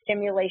 electrical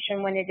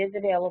stimulation, when it is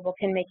available,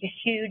 can make a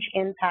huge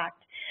impact.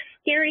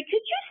 Gary, could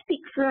you speak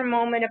for a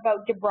moment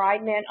about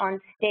debridement on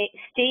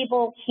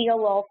stable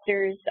heel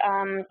ulcers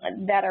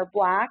that are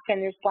black,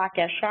 and there's black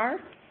eschar?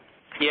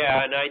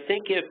 Yeah, and I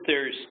think if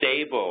they're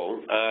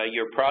stable,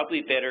 you're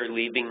probably better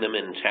leaving them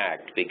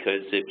intact,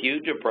 because if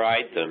you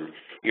debride them,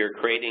 you're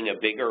creating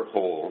a bigger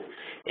hole.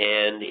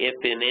 And if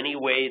in any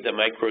way the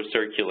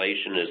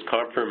microcirculation is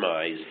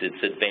compromised,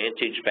 it's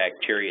advantage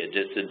bacteria,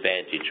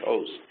 disadvantage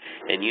host.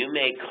 And you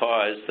may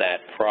cause that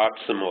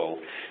proximal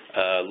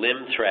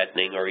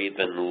limb-threatening or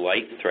even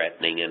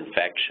life-threatening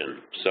infection.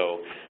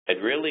 So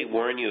I'd really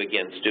warn you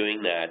against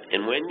doing that.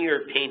 And when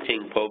you're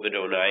painting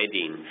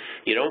povidone-iodine,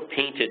 you don't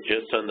paint it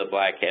just on the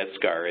black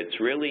eschar. It's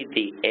really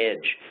the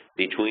edge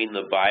between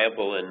the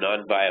viable and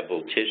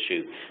non-viable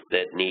tissue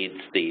that needs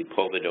the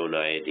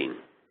povidone-iodine.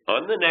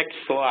 On the next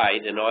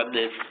slide, and on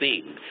this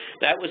theme,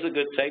 that was a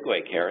good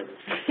segue, Karen.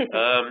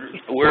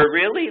 We're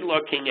really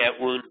looking at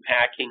wound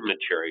packing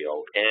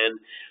material, and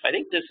I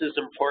think this is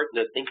important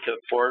to think of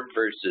form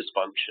versus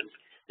function.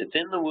 It's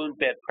in the Wound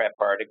Bed Prep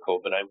article,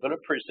 but I'm going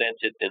to present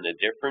it in a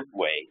different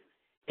way.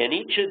 And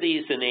each of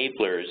these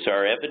enablers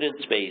are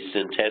evidence-based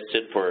and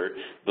tested for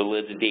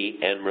validity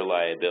and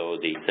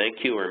reliability.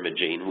 Thank you,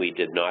 Imogene. We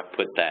did not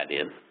put that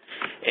in.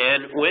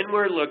 And when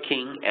we're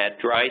looking at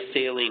dry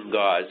saline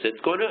gauze,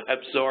 it's going to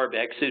absorb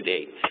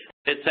exudate.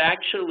 It's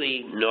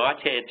actually not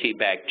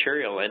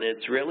antibacterial, and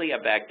it's really a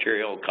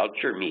bacterial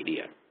culture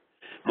media.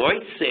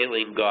 Moist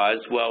saline gauze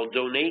will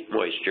donate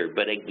moisture,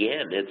 but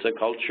again, it's a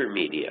culture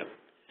media.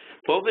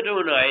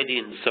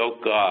 Povidone-iodine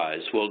soaked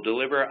gauze will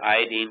deliver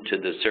iodine to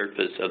the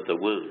surface of the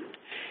wound.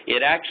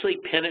 It actually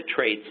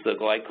penetrates the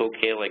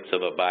glycocalyx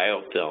of a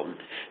biofilm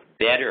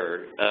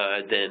better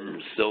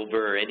than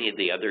silver or any of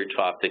the other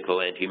topical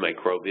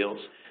antimicrobials.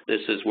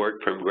 This is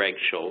work from Greg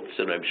Schultz,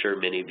 and I'm sure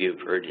many of you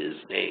have heard his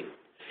name.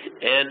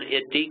 And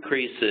it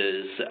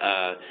decreases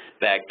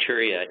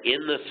bacteria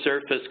in the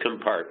surface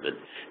compartment.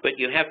 But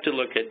you have to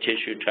look at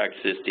tissue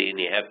toxicity, and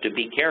you have to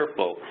be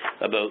careful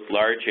about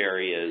large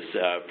areas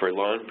for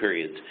long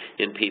periods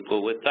in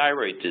people with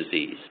thyroid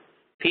disease.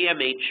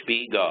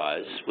 PMHB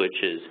gauze,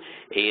 which is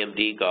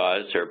AMD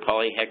gauze or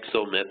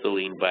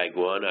polyhexylmethylene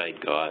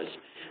biguanide gauze,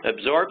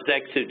 absorbs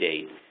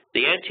exudate.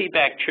 The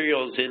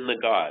antibacterial is in the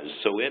gauze,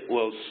 so it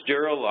will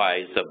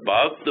sterilize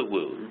above the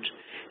wound,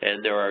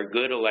 and there are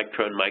good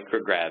electron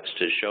micrographs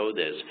to show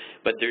this,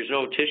 but there's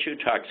no tissue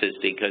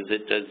toxicity because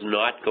it does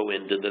not go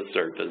into the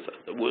surface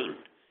of the wound.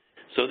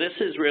 So this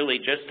is really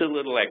just a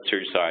little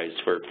exercise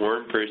for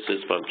form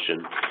versus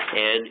function,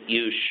 and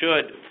you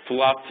should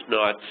fluff,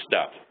 not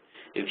stuff.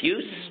 If you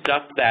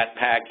stuff that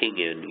packing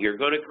in, you're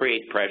going to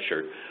create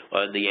pressure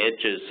on the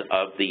edges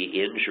of the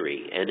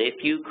injury. And if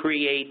you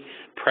create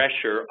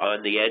pressure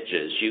on the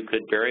edges, you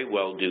could very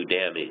well do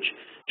damage.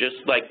 Just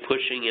like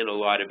pushing in a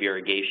lot of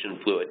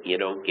irrigation fluid, you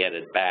don't get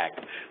it back,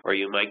 or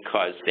you might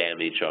cause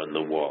damage on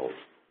the wall.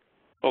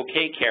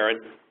 Okay, Karen.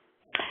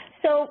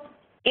 So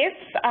if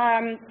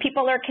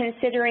people are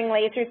considering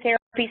laser therapy,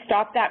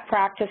 stop that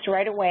practice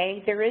right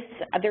away. There is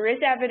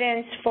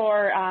evidence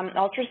for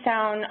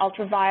ultrasound,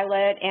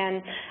 ultraviolet,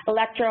 and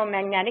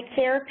electromagnetic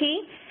therapy.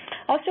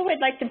 Also, I'd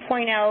like to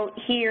point out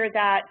here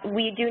that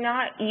we do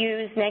not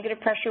use negative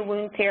pressure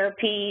wound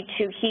therapy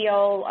to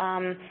heal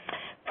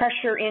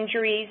pressure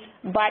injuries,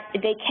 but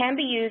they can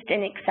be used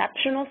in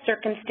exceptional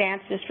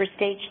circumstances for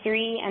stage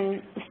 3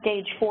 and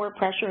stage 4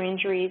 pressure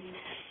injuries,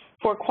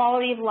 for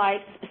quality of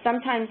life,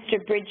 sometimes to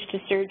bridge to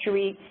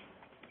surgery,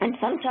 and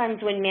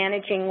sometimes when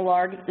managing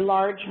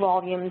large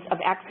volumes of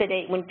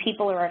exudate when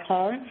people are at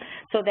home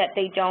so that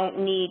they don't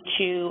need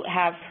to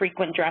have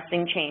frequent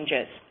dressing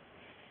changes.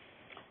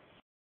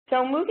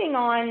 So moving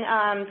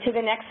on to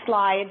the next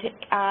slide,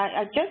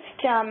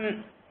 just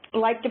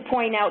like to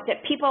point out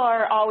that people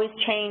are always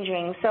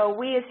changing. So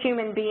we as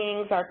human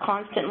beings are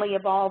constantly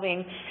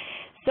evolving.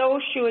 So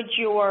should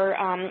your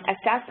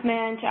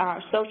assessment,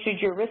 so should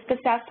your risk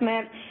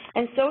assessment,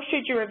 and so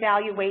should your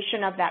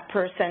evaluation of that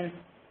person.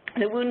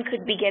 The wound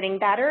could be getting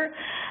better,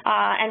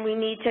 and we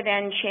need to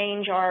then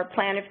change our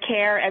plan of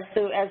care as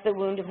the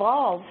wound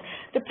evolves.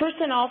 The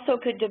person also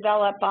could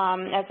develop,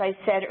 as I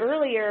said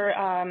earlier,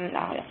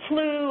 a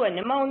flu, a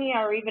pneumonia,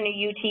 or even a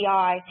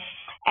UTI.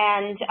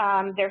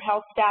 And their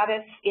health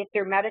status, if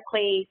they're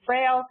medically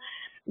frail,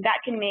 that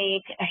can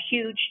make a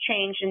huge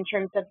change in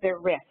terms of their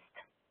risk.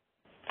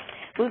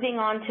 Moving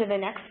on to the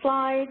next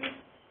slide.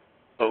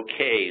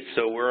 Okay,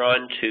 so we're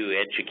on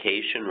to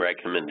education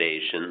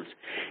recommendations.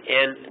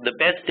 And the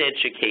best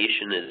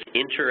education is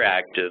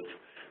interactive,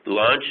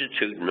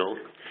 longitudinal,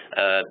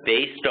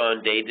 based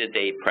on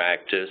day-to-day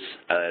practice,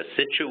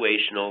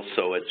 situational,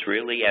 so it's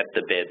really at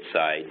the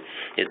bedside.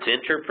 It's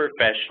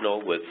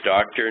interprofessional with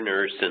doctor,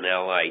 nurse, and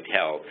allied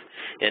health.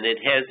 And it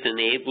has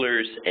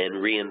enablers and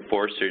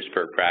reinforcers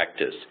for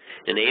practice.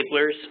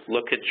 Enablers,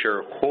 look at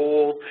your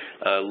whole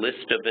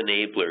list of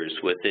enablers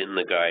within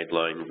the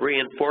guideline.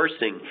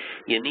 Reinforcing,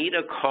 you need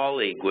a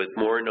colleague with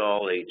more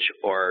knowledge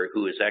or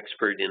who is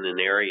expert in an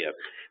area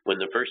when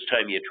the first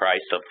time you try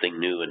something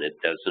new and it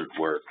doesn't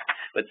work.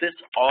 But this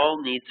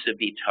all needs to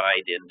be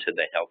tied into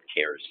the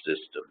healthcare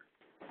system.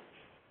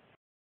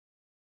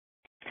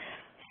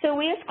 So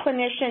we as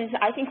clinicians,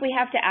 I think we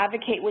have to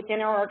advocate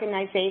within our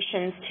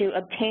organizations to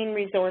obtain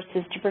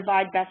resources to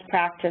provide best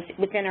practice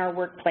within our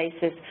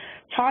workplaces.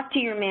 Talk to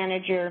your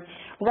manager,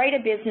 write a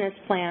business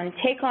plan,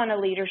 take on a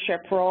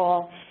leadership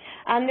role.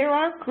 There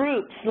are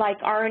groups like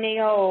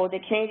RNAO, the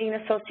Canadian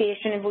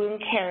Association of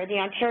Wound Care, the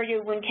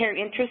Ontario Wound Care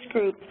Interest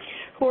Group,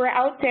 who are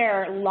out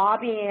there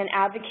lobbying and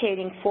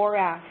advocating for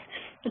us.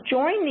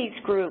 Join these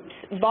groups,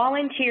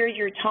 volunteer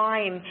your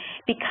time,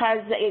 because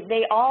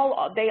they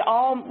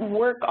all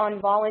work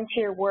on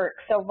volunteer work.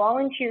 So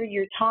volunteer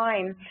your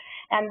time,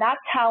 and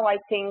that's how I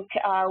think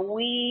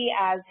we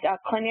as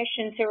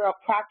clinicians who are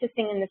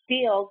practicing in the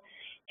field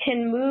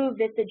can move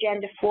this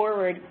agenda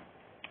forward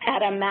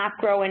at a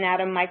macro and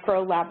at a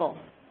micro level.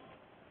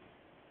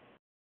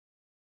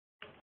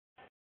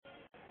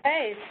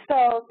 Okay,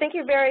 so thank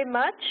you very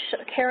much,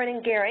 Karen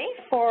and Gary,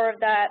 for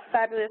that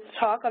fabulous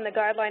talk on the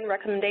guideline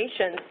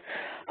recommendations.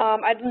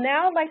 I'd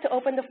now like to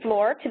open the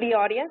floor to the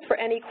audience for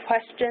any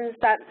questions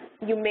that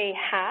you may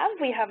have.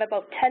 We have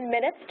about 10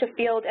 minutes to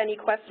field any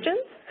questions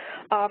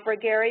for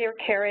Gary or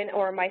Karen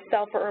or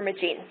myself or Irma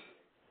Jean.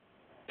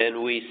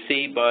 And we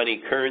see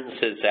Bonnie Kearns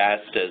has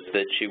asked us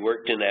that she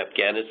worked in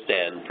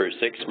Afghanistan for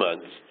 6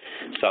 months,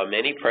 saw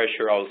many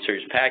pressure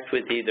ulcers packed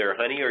with either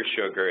honey or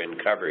sugar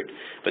and covered,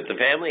 but the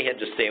family had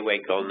to stay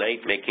awake all night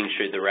making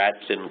sure the rats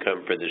didn't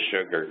come for the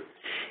sugar.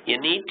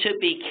 You need to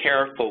be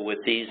careful with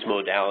these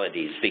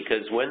modalities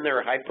because when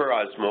they're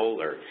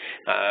hyperosmolar,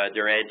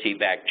 they're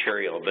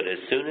antibacterial, but as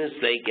soon as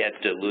they get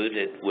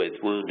diluted with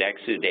wound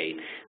exudate,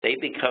 they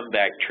become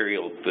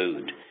bacterial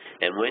food.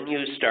 And when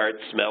you start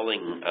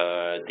smelling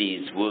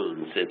these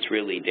wounds, it's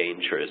really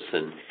dangerous.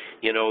 And,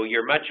 you know,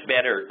 you're much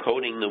better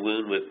coating the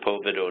wound with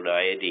povidone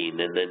iodine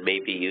and then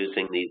maybe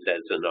using these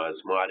as an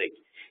osmotic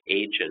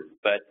agent.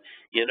 But,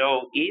 you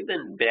know,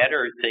 even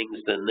better things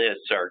than this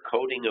are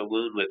coating a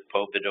wound with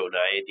povidone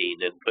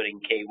iodine and putting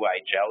KY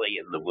jelly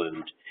in the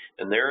wound.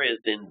 And there is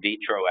in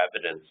vitro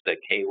evidence that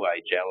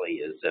KY jelly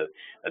is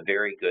a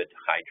very good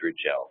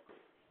hydrogel.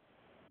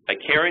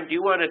 Karen, do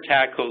you want to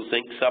tackle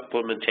zinc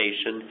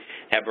supplementation,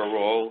 have a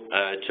role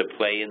to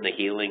play in the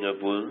healing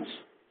of wounds?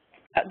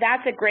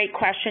 That's a great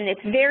question. It's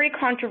very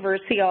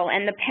controversial,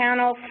 and the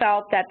panel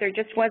felt that there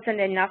just wasn't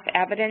enough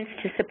evidence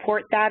to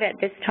support that at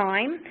this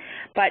time,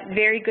 but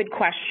very good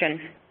question.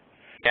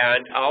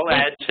 And I'll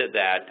add to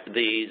that,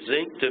 the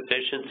zinc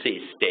deficiency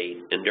state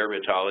in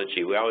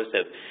dermatology, we always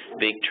have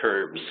big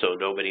terms so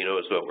nobody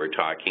knows what we're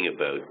talking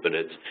about, but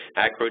it's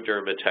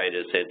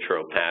acrodermatitis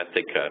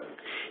enteropathica.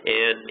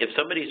 And if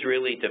somebody's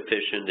really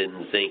deficient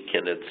in zinc,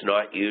 and it's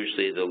not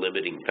usually the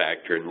limiting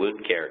factor in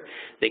wound care,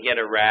 they get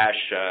a rash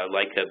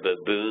like a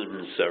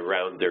baboon's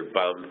around their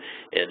bum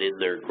and in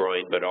their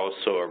groin, but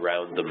also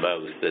around the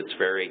mouth. That's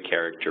very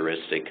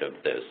characteristic of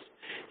this.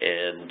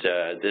 And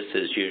this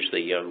is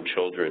usually young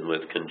children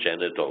with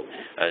congenital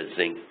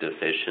zinc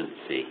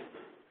deficiency.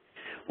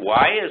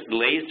 Why is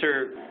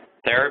laser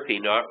therapy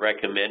not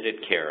recommended,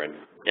 Karen?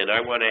 And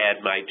I want to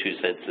add my 2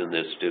 cents in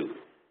this too.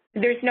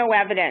 There's no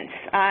evidence,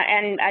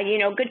 you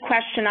know, good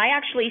question. I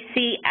actually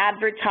see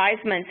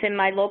advertisements in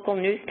my local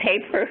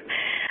newspaper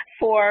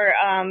for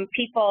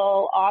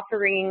people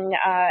offering,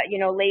 you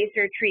know,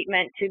 laser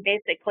treatment to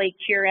basically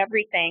cure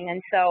everything,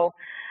 and so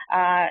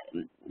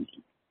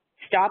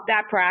stop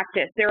that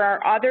practice. There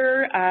are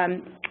other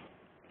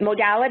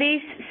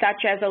modalities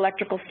such as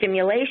electrical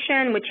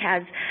stimulation, which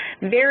has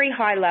very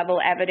high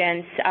level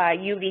evidence.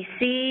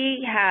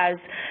 UVC has,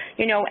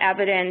 you know,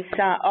 evidence.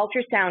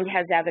 Ultrasound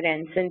has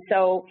evidence. And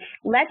so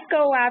let's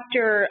go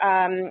after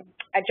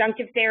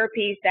adjunctive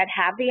therapies that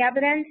have the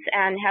evidence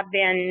and have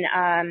been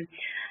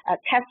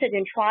tested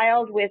and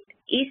trialed with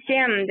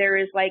eSIM. There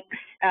is like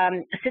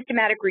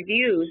systematic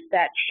reviews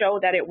that show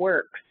that it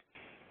works.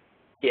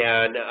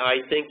 Yeah, and I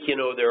think, you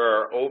know, there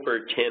are over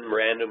 10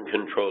 random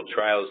controlled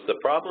trials. The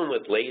problem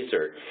with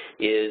laser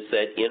is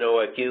that, you know,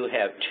 if you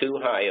have too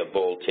high a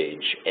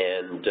voltage,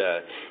 and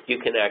you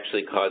can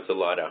actually cause a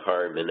lot of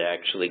harm and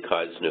actually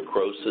cause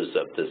necrosis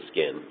of the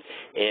skin.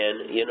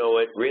 And, you know,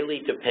 it really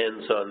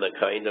depends on the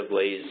kind of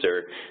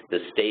laser, the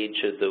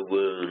stage of the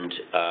wound,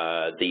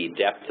 the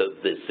depth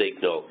of the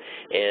signal.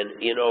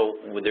 And, you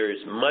know,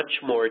 there's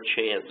much more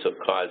chance of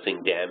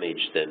causing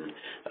damage than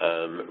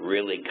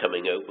really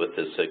coming out with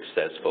a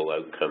successful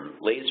outcome.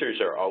 Lasers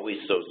are always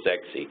so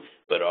sexy,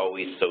 but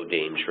always so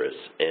dangerous,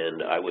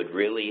 and I would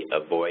really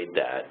avoid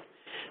that.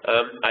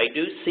 I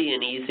do see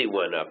an easy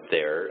one up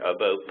there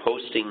about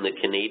posting the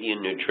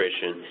Canadian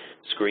Nutrition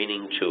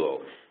Screening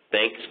Tool.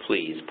 Thanks,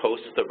 please.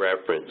 Post the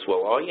reference.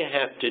 Well, all you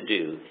have to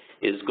do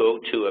is go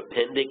to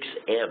Appendix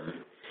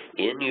M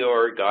in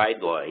your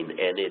guideline,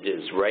 and it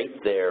is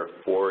right there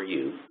for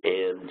you,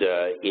 and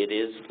it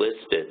is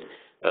listed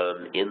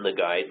in the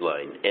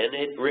guideline. And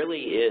it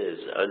really is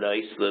a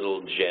nice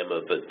little gem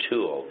of a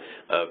tool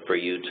for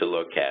you to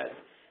look at.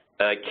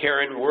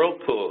 Karen,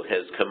 Whirlpool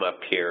has come up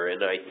here,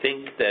 and I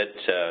think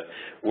that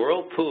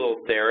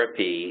Whirlpool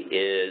therapy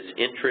is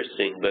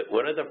interesting, but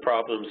one of the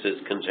problems is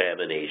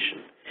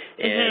contamination.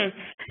 And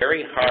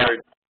very hard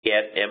to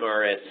get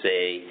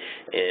MRSA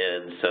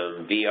and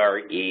some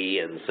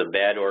VRE and some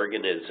bad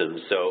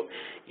organisms. So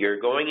you're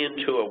going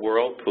into a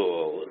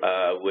whirlpool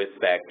with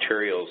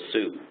bacterial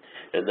soup.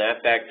 And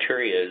that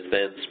bacteria is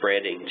then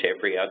spreading to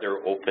every other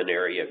open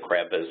area,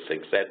 crevice,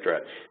 etc.,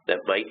 that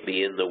might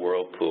be in the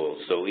whirlpool.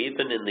 So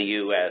even in the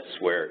U.S.,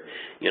 where,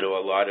 you know,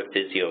 a lot of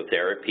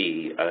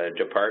physiotherapy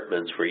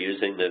departments were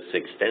using this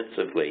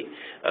extensively,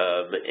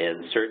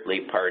 and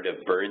certainly part of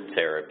burn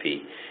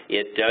therapy,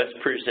 it does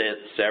present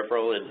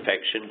several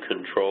infection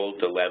control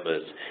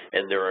dilemmas,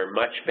 and there are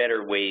much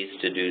better ways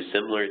to do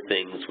similar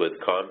things with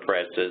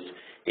compresses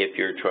if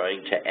you're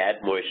trying to add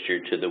moisture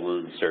to the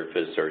wound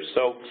surface, or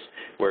soaks,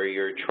 where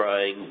you're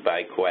trying,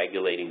 by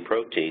coagulating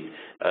protein,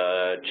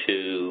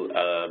 to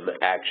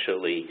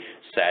actually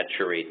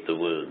saturate the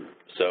wound.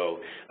 So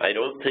I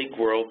don't think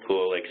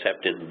Whirlpool,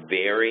 except in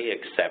very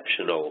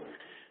exceptional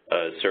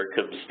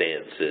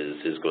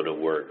circumstances, is going to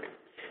work.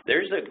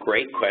 There's a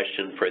great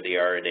question for the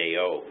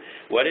RNAO.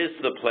 What is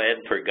the plan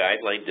for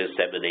guideline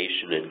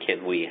dissemination, and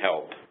can we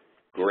help?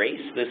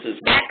 Grace, this is...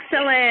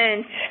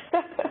 Excellent.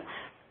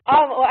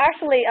 Well,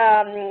 actually,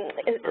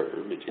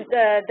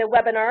 the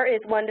webinar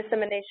is one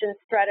dissemination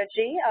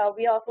strategy.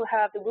 We also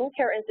have the Wound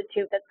Care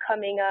Institute that's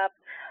coming up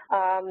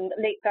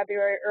late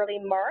February, early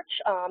March,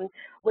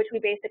 which we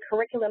base the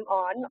curriculum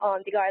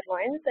on the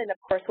guidelines, and of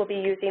course we'll be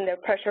using the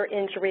pressure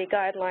injury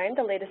guideline,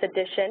 the latest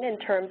edition, in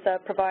terms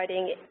of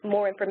providing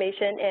more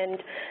information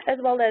and as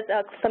well as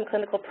some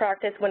clinical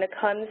practice when it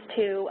comes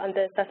to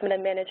the assessment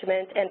and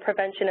management and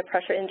prevention of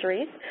pressure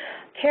injuries.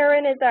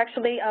 Karen is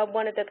actually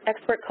one of the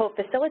expert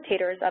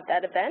co-facilitators of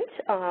that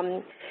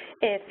event.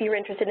 If you're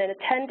interested in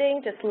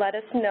attending, just let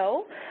us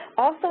know.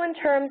 Also, in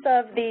terms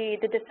of the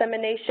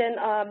dissemination,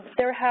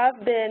 there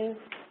have been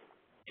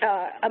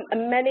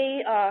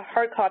many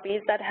hard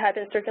copies that have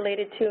been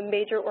circulated to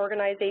major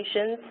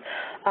organizations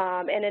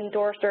and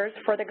endorsers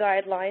for the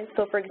guidelines.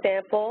 So, for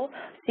example,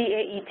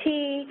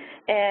 CAET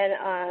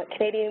and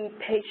Canadian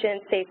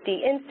Patient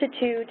Safety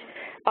Institute,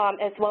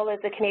 as well as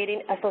the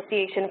Canadian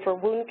Association for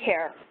Wound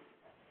Care.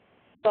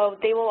 So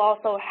they will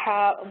also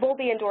will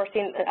be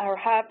endorsing or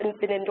have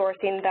been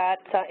endorsing that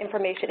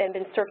information and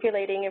been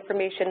circulating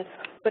information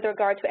with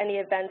regard to any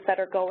events that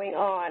are going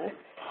on.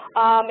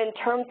 In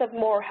terms of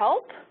more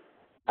help,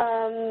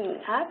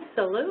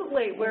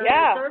 absolutely. We're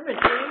a service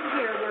team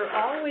here. We're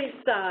always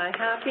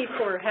happy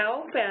for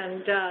help,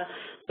 and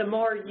the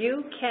more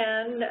you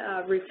can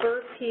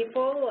refer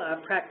people,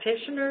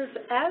 practitioners,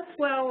 as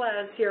well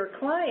as your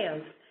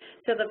clients,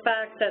 to the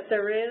fact that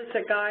there is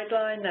a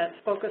guideline that's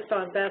focused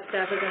on best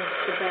evidence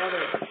to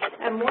better.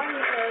 And one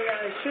area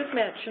I should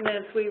mention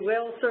is we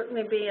will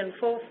certainly be in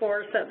full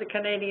force at the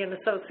Canadian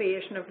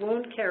Association of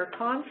Wound Care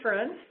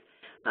Conference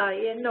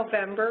in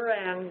November,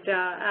 and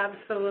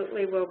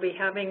absolutely we'll be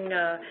having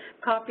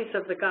copies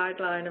of the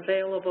guideline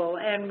available.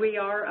 And we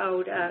are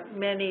out at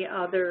many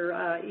other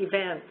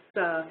events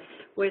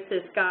with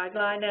this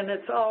guideline, and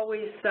it's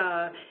always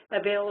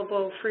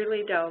available,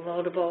 freely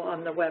downloadable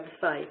on the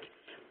website.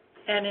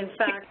 And in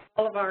fact,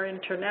 all of our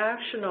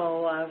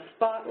international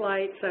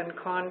spotlights and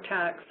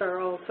contacts are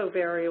also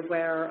very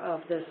aware of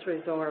this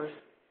resource.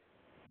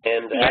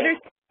 And the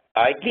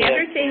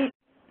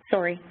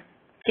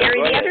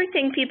other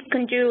thing people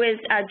can do is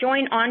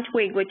join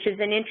ONTWIG, which is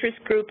an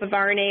interest group of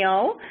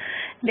RNAO.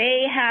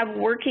 They have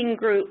working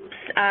groups.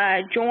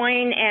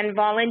 Join and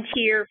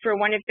volunteer for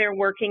one of their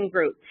working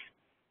groups.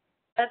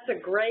 That's a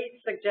great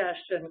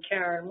suggestion,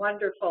 Karen.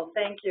 Wonderful.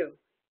 Thank you.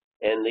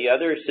 And the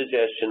other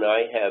suggestion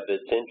I have,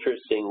 it's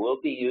interesting, we'll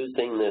be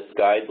using this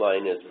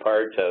guideline as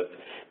part of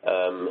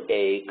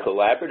a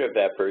collaborative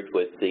effort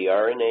with the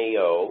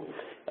RNAO,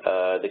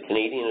 the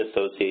Canadian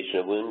Association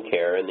of Wound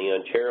Care, and the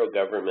Ontario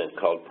government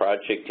called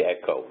Project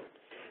ECHO.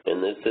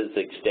 And this is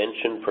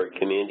Extension for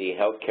Community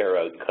Healthcare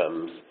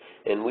Outcomes.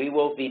 And we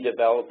will be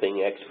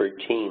developing expert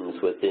teams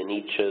within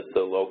each of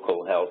the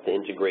local health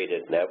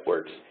integrated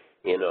networks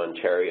in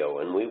Ontario.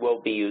 And we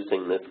will be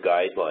using this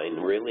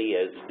guideline really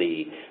as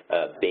the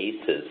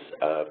basis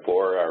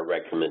for our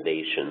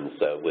recommendations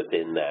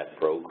within that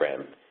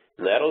program.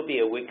 And that'll be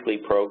a weekly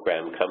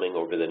program coming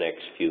over the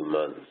next few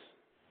months.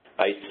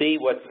 I see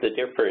what's the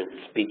difference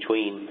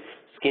between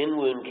skin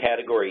wound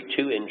category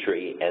 2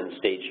 injury and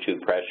stage 2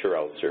 pressure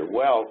ulcer.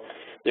 Well,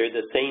 they're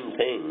the same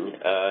thing,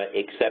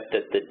 except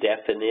that the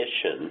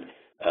definition,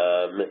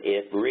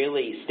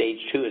 stage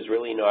 2 is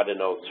really not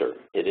an ulcer.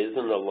 It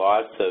isn't a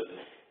loss of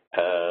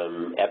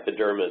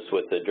epidermis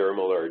with a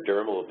dermal or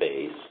dermal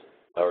base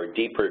or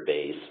deeper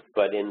base,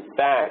 but in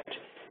fact,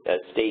 a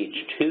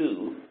stage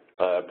 2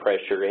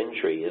 pressure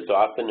injury is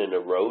often an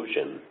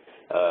erosion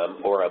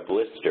or a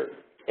blister.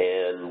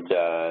 And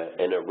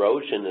an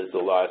erosion is the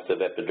loss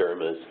of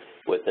epidermis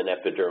with an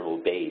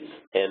epidermal base.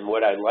 And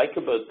what I like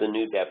about the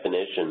new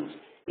definitions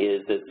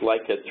is it's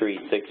like a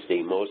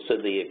 360. Most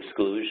of the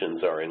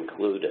exclusions are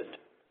included.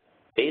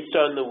 Based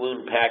on the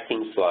wound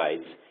packing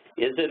slides,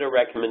 is it a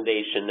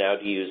recommendation now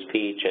to use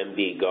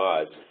PHMB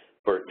gauze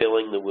for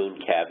filling the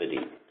wound cavity?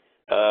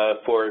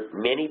 For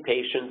many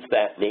patients,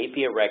 that may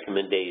be a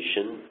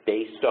recommendation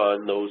based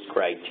on those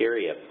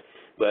criteria.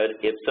 But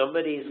if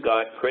somebody's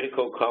got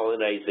critical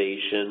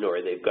colonization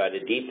or they've got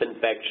a deep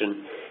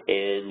infection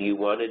and you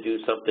want to do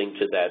something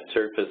to that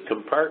surface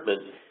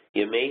compartment,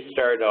 you may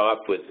start off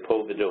with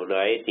povidone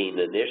iodine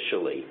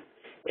initially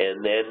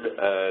and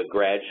then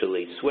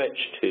gradually switch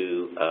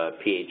to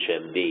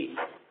PHMB.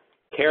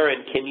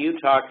 Karen, can you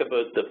talk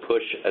about the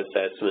PUSH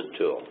assessment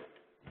tool?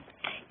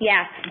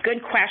 Yes,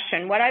 good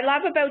question. What I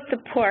love about the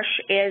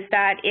PUSH is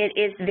that it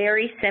is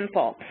very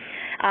simple.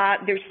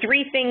 There's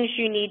 3 things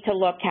you need to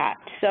look at.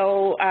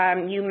 So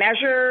you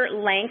measure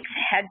length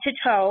head to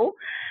toe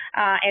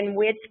and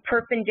width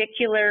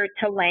perpendicular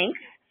to length.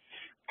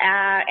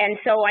 And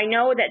so I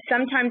know that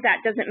sometimes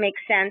that doesn't make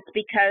sense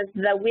because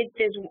the width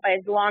is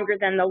longer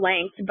than the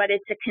length, but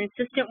it's a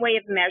consistent way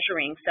of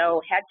measuring.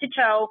 So head to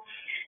toe,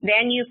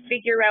 then you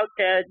figure out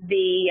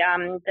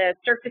the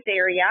surface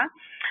area,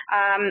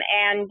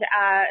 and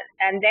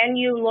then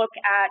you look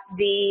at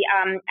the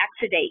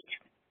exudate.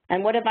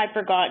 And what have I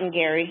forgotten,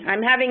 Gary?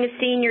 I'm having a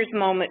seniors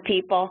moment,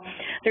 people.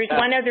 There's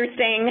one other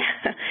thing.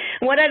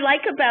 What I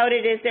like about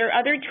it is there are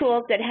other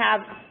tools that have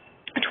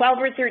 12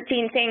 or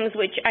 13 things,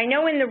 which I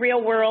know in the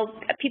real world,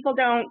 people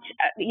don't,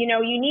 you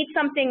need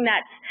something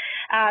that's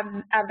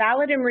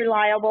valid and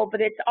reliable,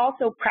 but it's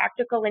also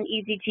practical and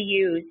easy to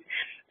use.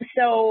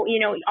 So,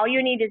 all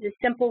you need is a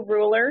simple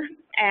ruler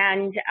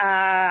and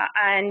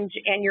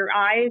your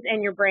eyes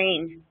and your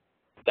brain.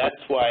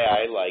 That's why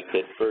I like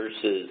it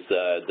versus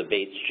the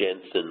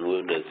Bates-Jensen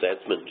wound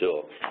assessment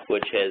tool,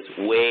 which has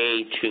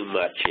way too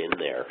much in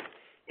there.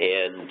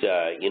 And,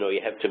 you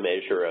have to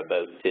measure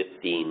about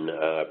 15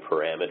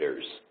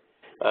 parameters.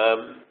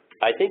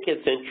 I think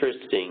it's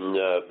interesting.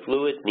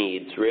 Fluid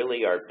needs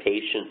really are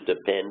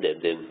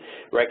patient-dependent, and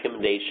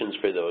recommendations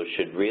for those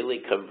should really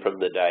come from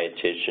the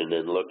dietitian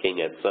and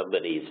looking at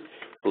somebody's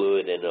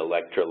fluid and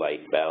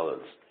electrolyte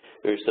balance.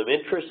 There's some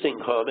interesting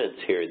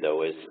comments here,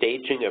 though, as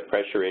staging a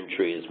pressure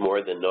injury is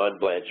more than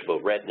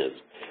non-blanchable redness.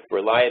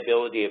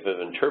 Reliability of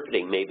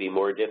interpreting may be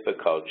more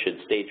difficult. Should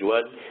stage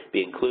 1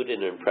 be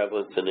included in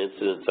prevalence and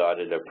incidence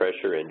audit of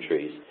pressure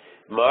injuries?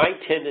 My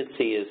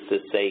tendency is to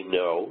say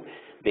no,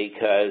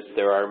 because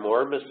there are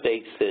more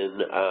mistakes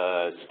in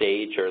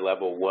stage or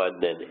level 1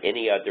 than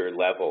any other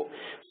level.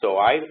 So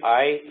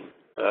I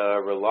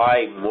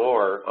rely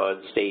more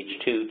on stage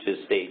 2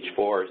 to stage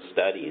 4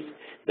 studies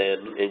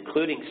than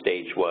including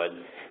stage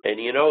 1. And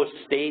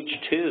stage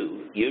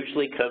 2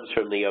 usually comes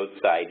from the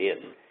outside in.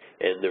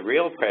 And the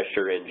real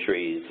pressure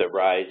injuries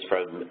arise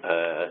from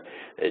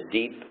a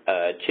deep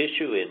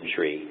tissue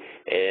injury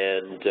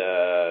and,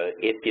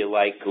 if you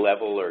like,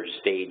 level or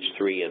stage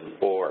 3 and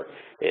 4.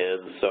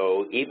 And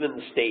so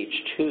even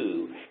stage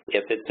 2,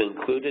 if it's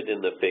included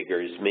in the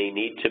figures, may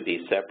need to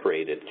be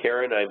separated.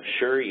 Karen, I'm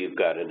sure you've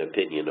got an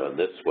opinion on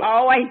this one.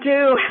 Oh, I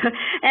do.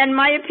 And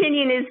my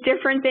opinion is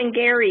different than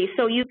Gary.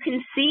 So you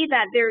can see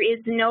that there is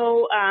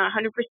no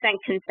 100%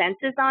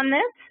 consensus on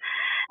this.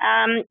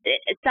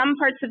 Some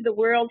parts of the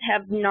world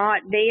have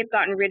not, they have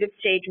gotten rid of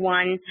stage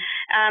 1.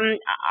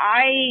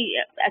 I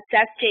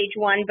assess stage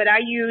 1, but I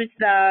use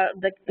the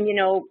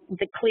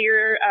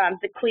clear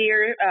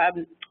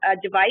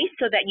device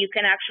so that you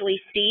can actually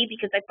see,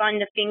 because I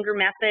find the finger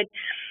method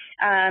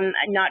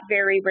not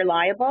very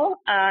reliable.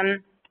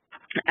 But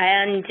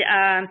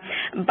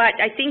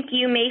I think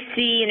you may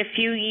see in a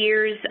few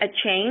years a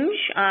change.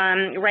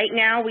 Right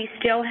now we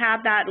still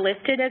have that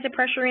listed as a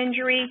pressure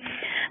injury,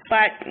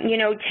 but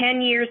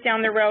 10 years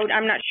down the road,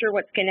 I'm not sure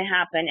what's going to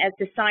happen. As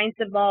the science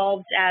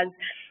evolves, as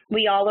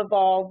we all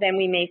evolve, then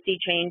we may see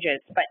changes.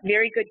 But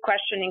very good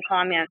question and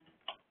comment.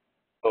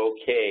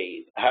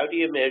 Okay, how do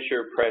you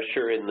measure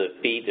pressure in the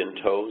feet and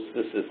toes?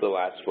 This is the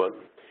last one.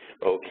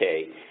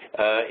 Okay.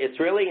 It's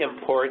really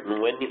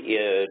important when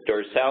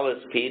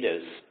dorsalis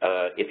pedis,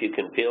 if you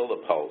can feel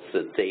the pulse,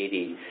 it's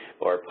 80,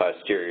 or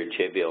posterior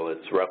tibial,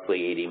 it's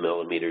roughly 80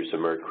 millimeters of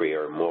mercury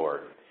or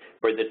more.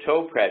 For the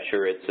toe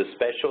pressure, it's a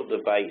special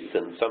device,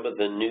 and some of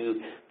the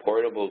new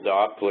portable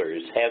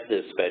Dopplers have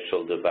this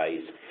special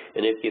device.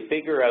 And if you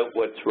figure out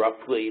what's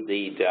roughly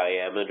the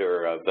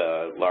diameter of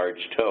a large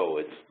toe,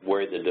 it's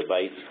where the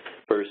device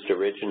first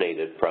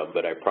originated from,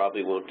 but I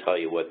probably won't tell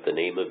you what the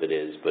name of it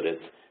is, but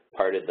it's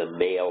part of the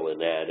male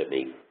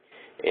anatomy.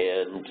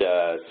 And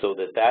so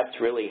that's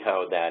really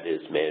how that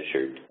is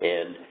measured.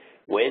 And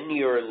when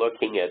you're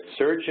looking at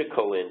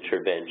surgical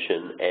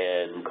intervention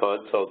and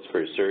consults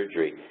for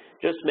surgery,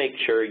 just make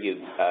sure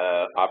you've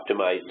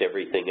optimized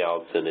everything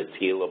else and it's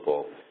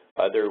healable.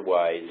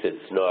 Otherwise,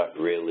 it's not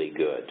really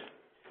good.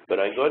 But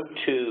I'm going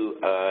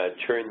to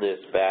turn this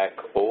back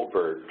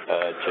over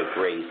to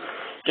Grace.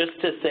 Just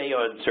to say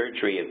on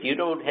surgery, if you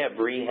don't have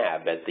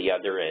rehab at the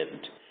other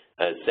end,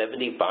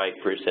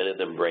 75% of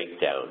them break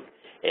down.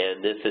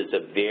 And this is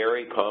a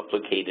very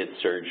complicated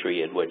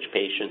surgery in which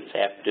patients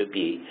have to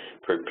be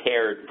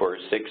prepared for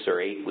 6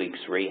 or 8 weeks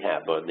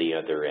rehab on the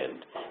other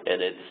end.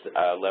 And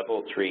it's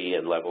level 3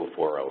 and level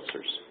 4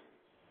 ulcers.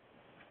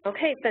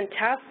 Okay,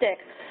 fantastic.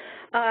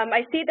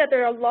 I see that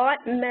there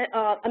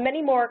are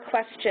many more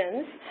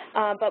questions,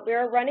 but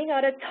we're running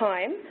out of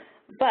time.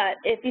 But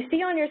if you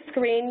see on your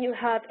screen, you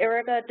have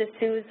Erica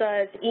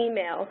D'Souza's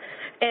email,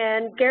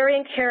 and Gary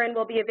and Karen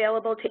will be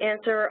available to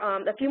answer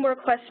a few more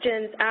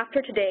questions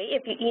after today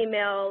if you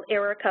email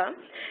Erica.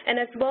 And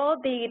as well,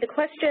 the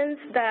questions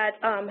that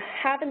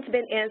haven't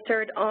been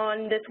answered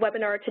on this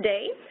webinar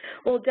today,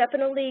 we'll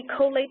definitely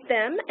collate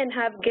them and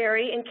have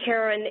Gary and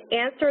Karen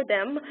answer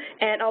them,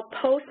 and I'll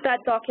post that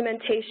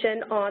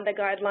documentation on the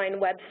guideline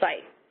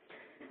website.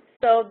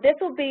 So this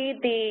will be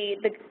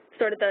the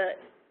sort of the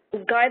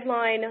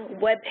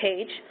guideline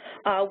webpage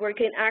where you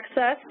can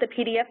access the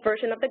PDF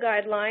version of the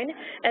guideline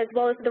as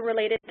well as the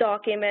related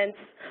documents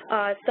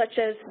such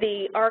as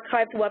the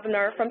archived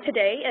webinar from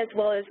today as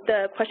well as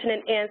the question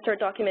and answer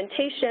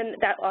documentation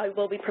that I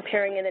will be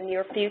preparing in the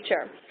near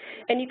future.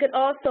 And you can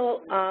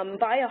also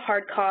buy a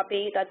hard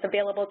copy that's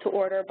available to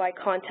order by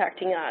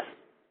contacting us.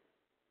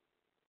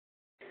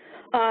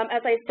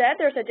 As I said,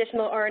 there's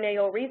additional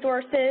RNAO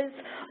resources.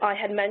 I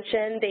had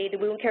mentioned the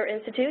Wound Care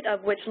Institute,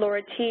 of which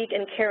Laura Teague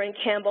and Karen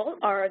Campbell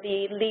are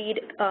the lead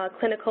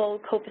clinical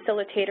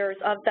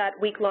co-facilitators of that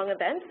week-long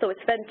event, so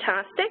it's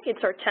fantastic. It's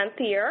our 10th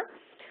year.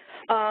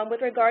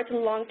 With regard to the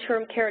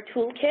long-term care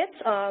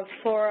toolkit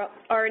for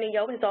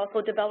RNAO has also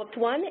developed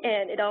one,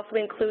 and it also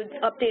includes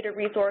updated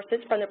resources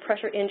from the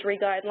pressure injury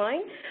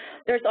guideline.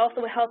 There's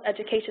also a health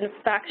education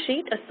fact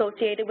sheet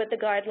associated with the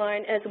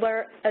guideline as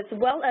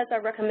well as a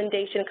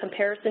recommendation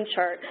comparison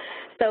chart.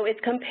 So it's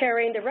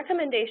comparing the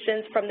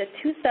recommendations from the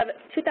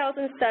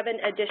 2007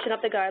 edition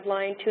of the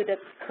guideline to the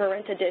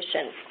current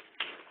edition.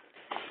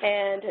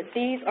 And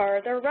these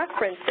are the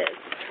references.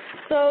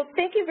 So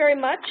thank you very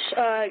much,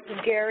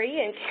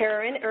 Gary and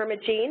Karen,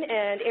 Ermagine,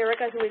 and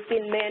Erica, who has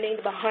been manning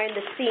behind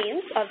the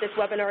scenes of this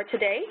webinar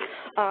today.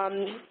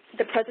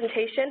 The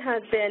presentation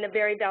has been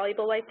very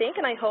valuable, I think,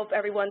 and I hope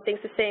everyone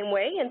thinks the same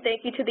way. And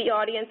thank you to the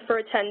audience for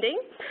attending.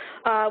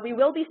 We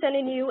will be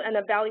sending you an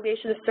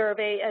evaluation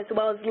survey as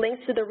well as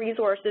links to the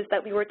resources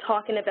that we were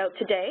talking about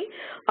today.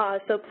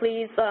 So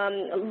please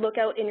look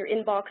out in your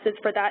inboxes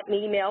for that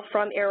email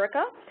from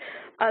Erica.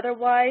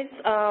 Otherwise,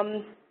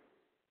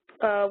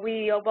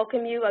 we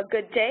welcome you a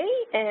good day,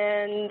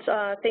 and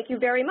thank you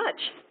very much.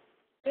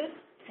 Good.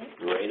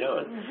 Right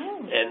on.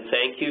 And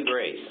thank you,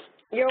 Grace.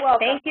 You're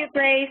welcome. Thank you,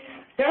 Grace.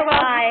 You're welcome.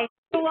 Bye.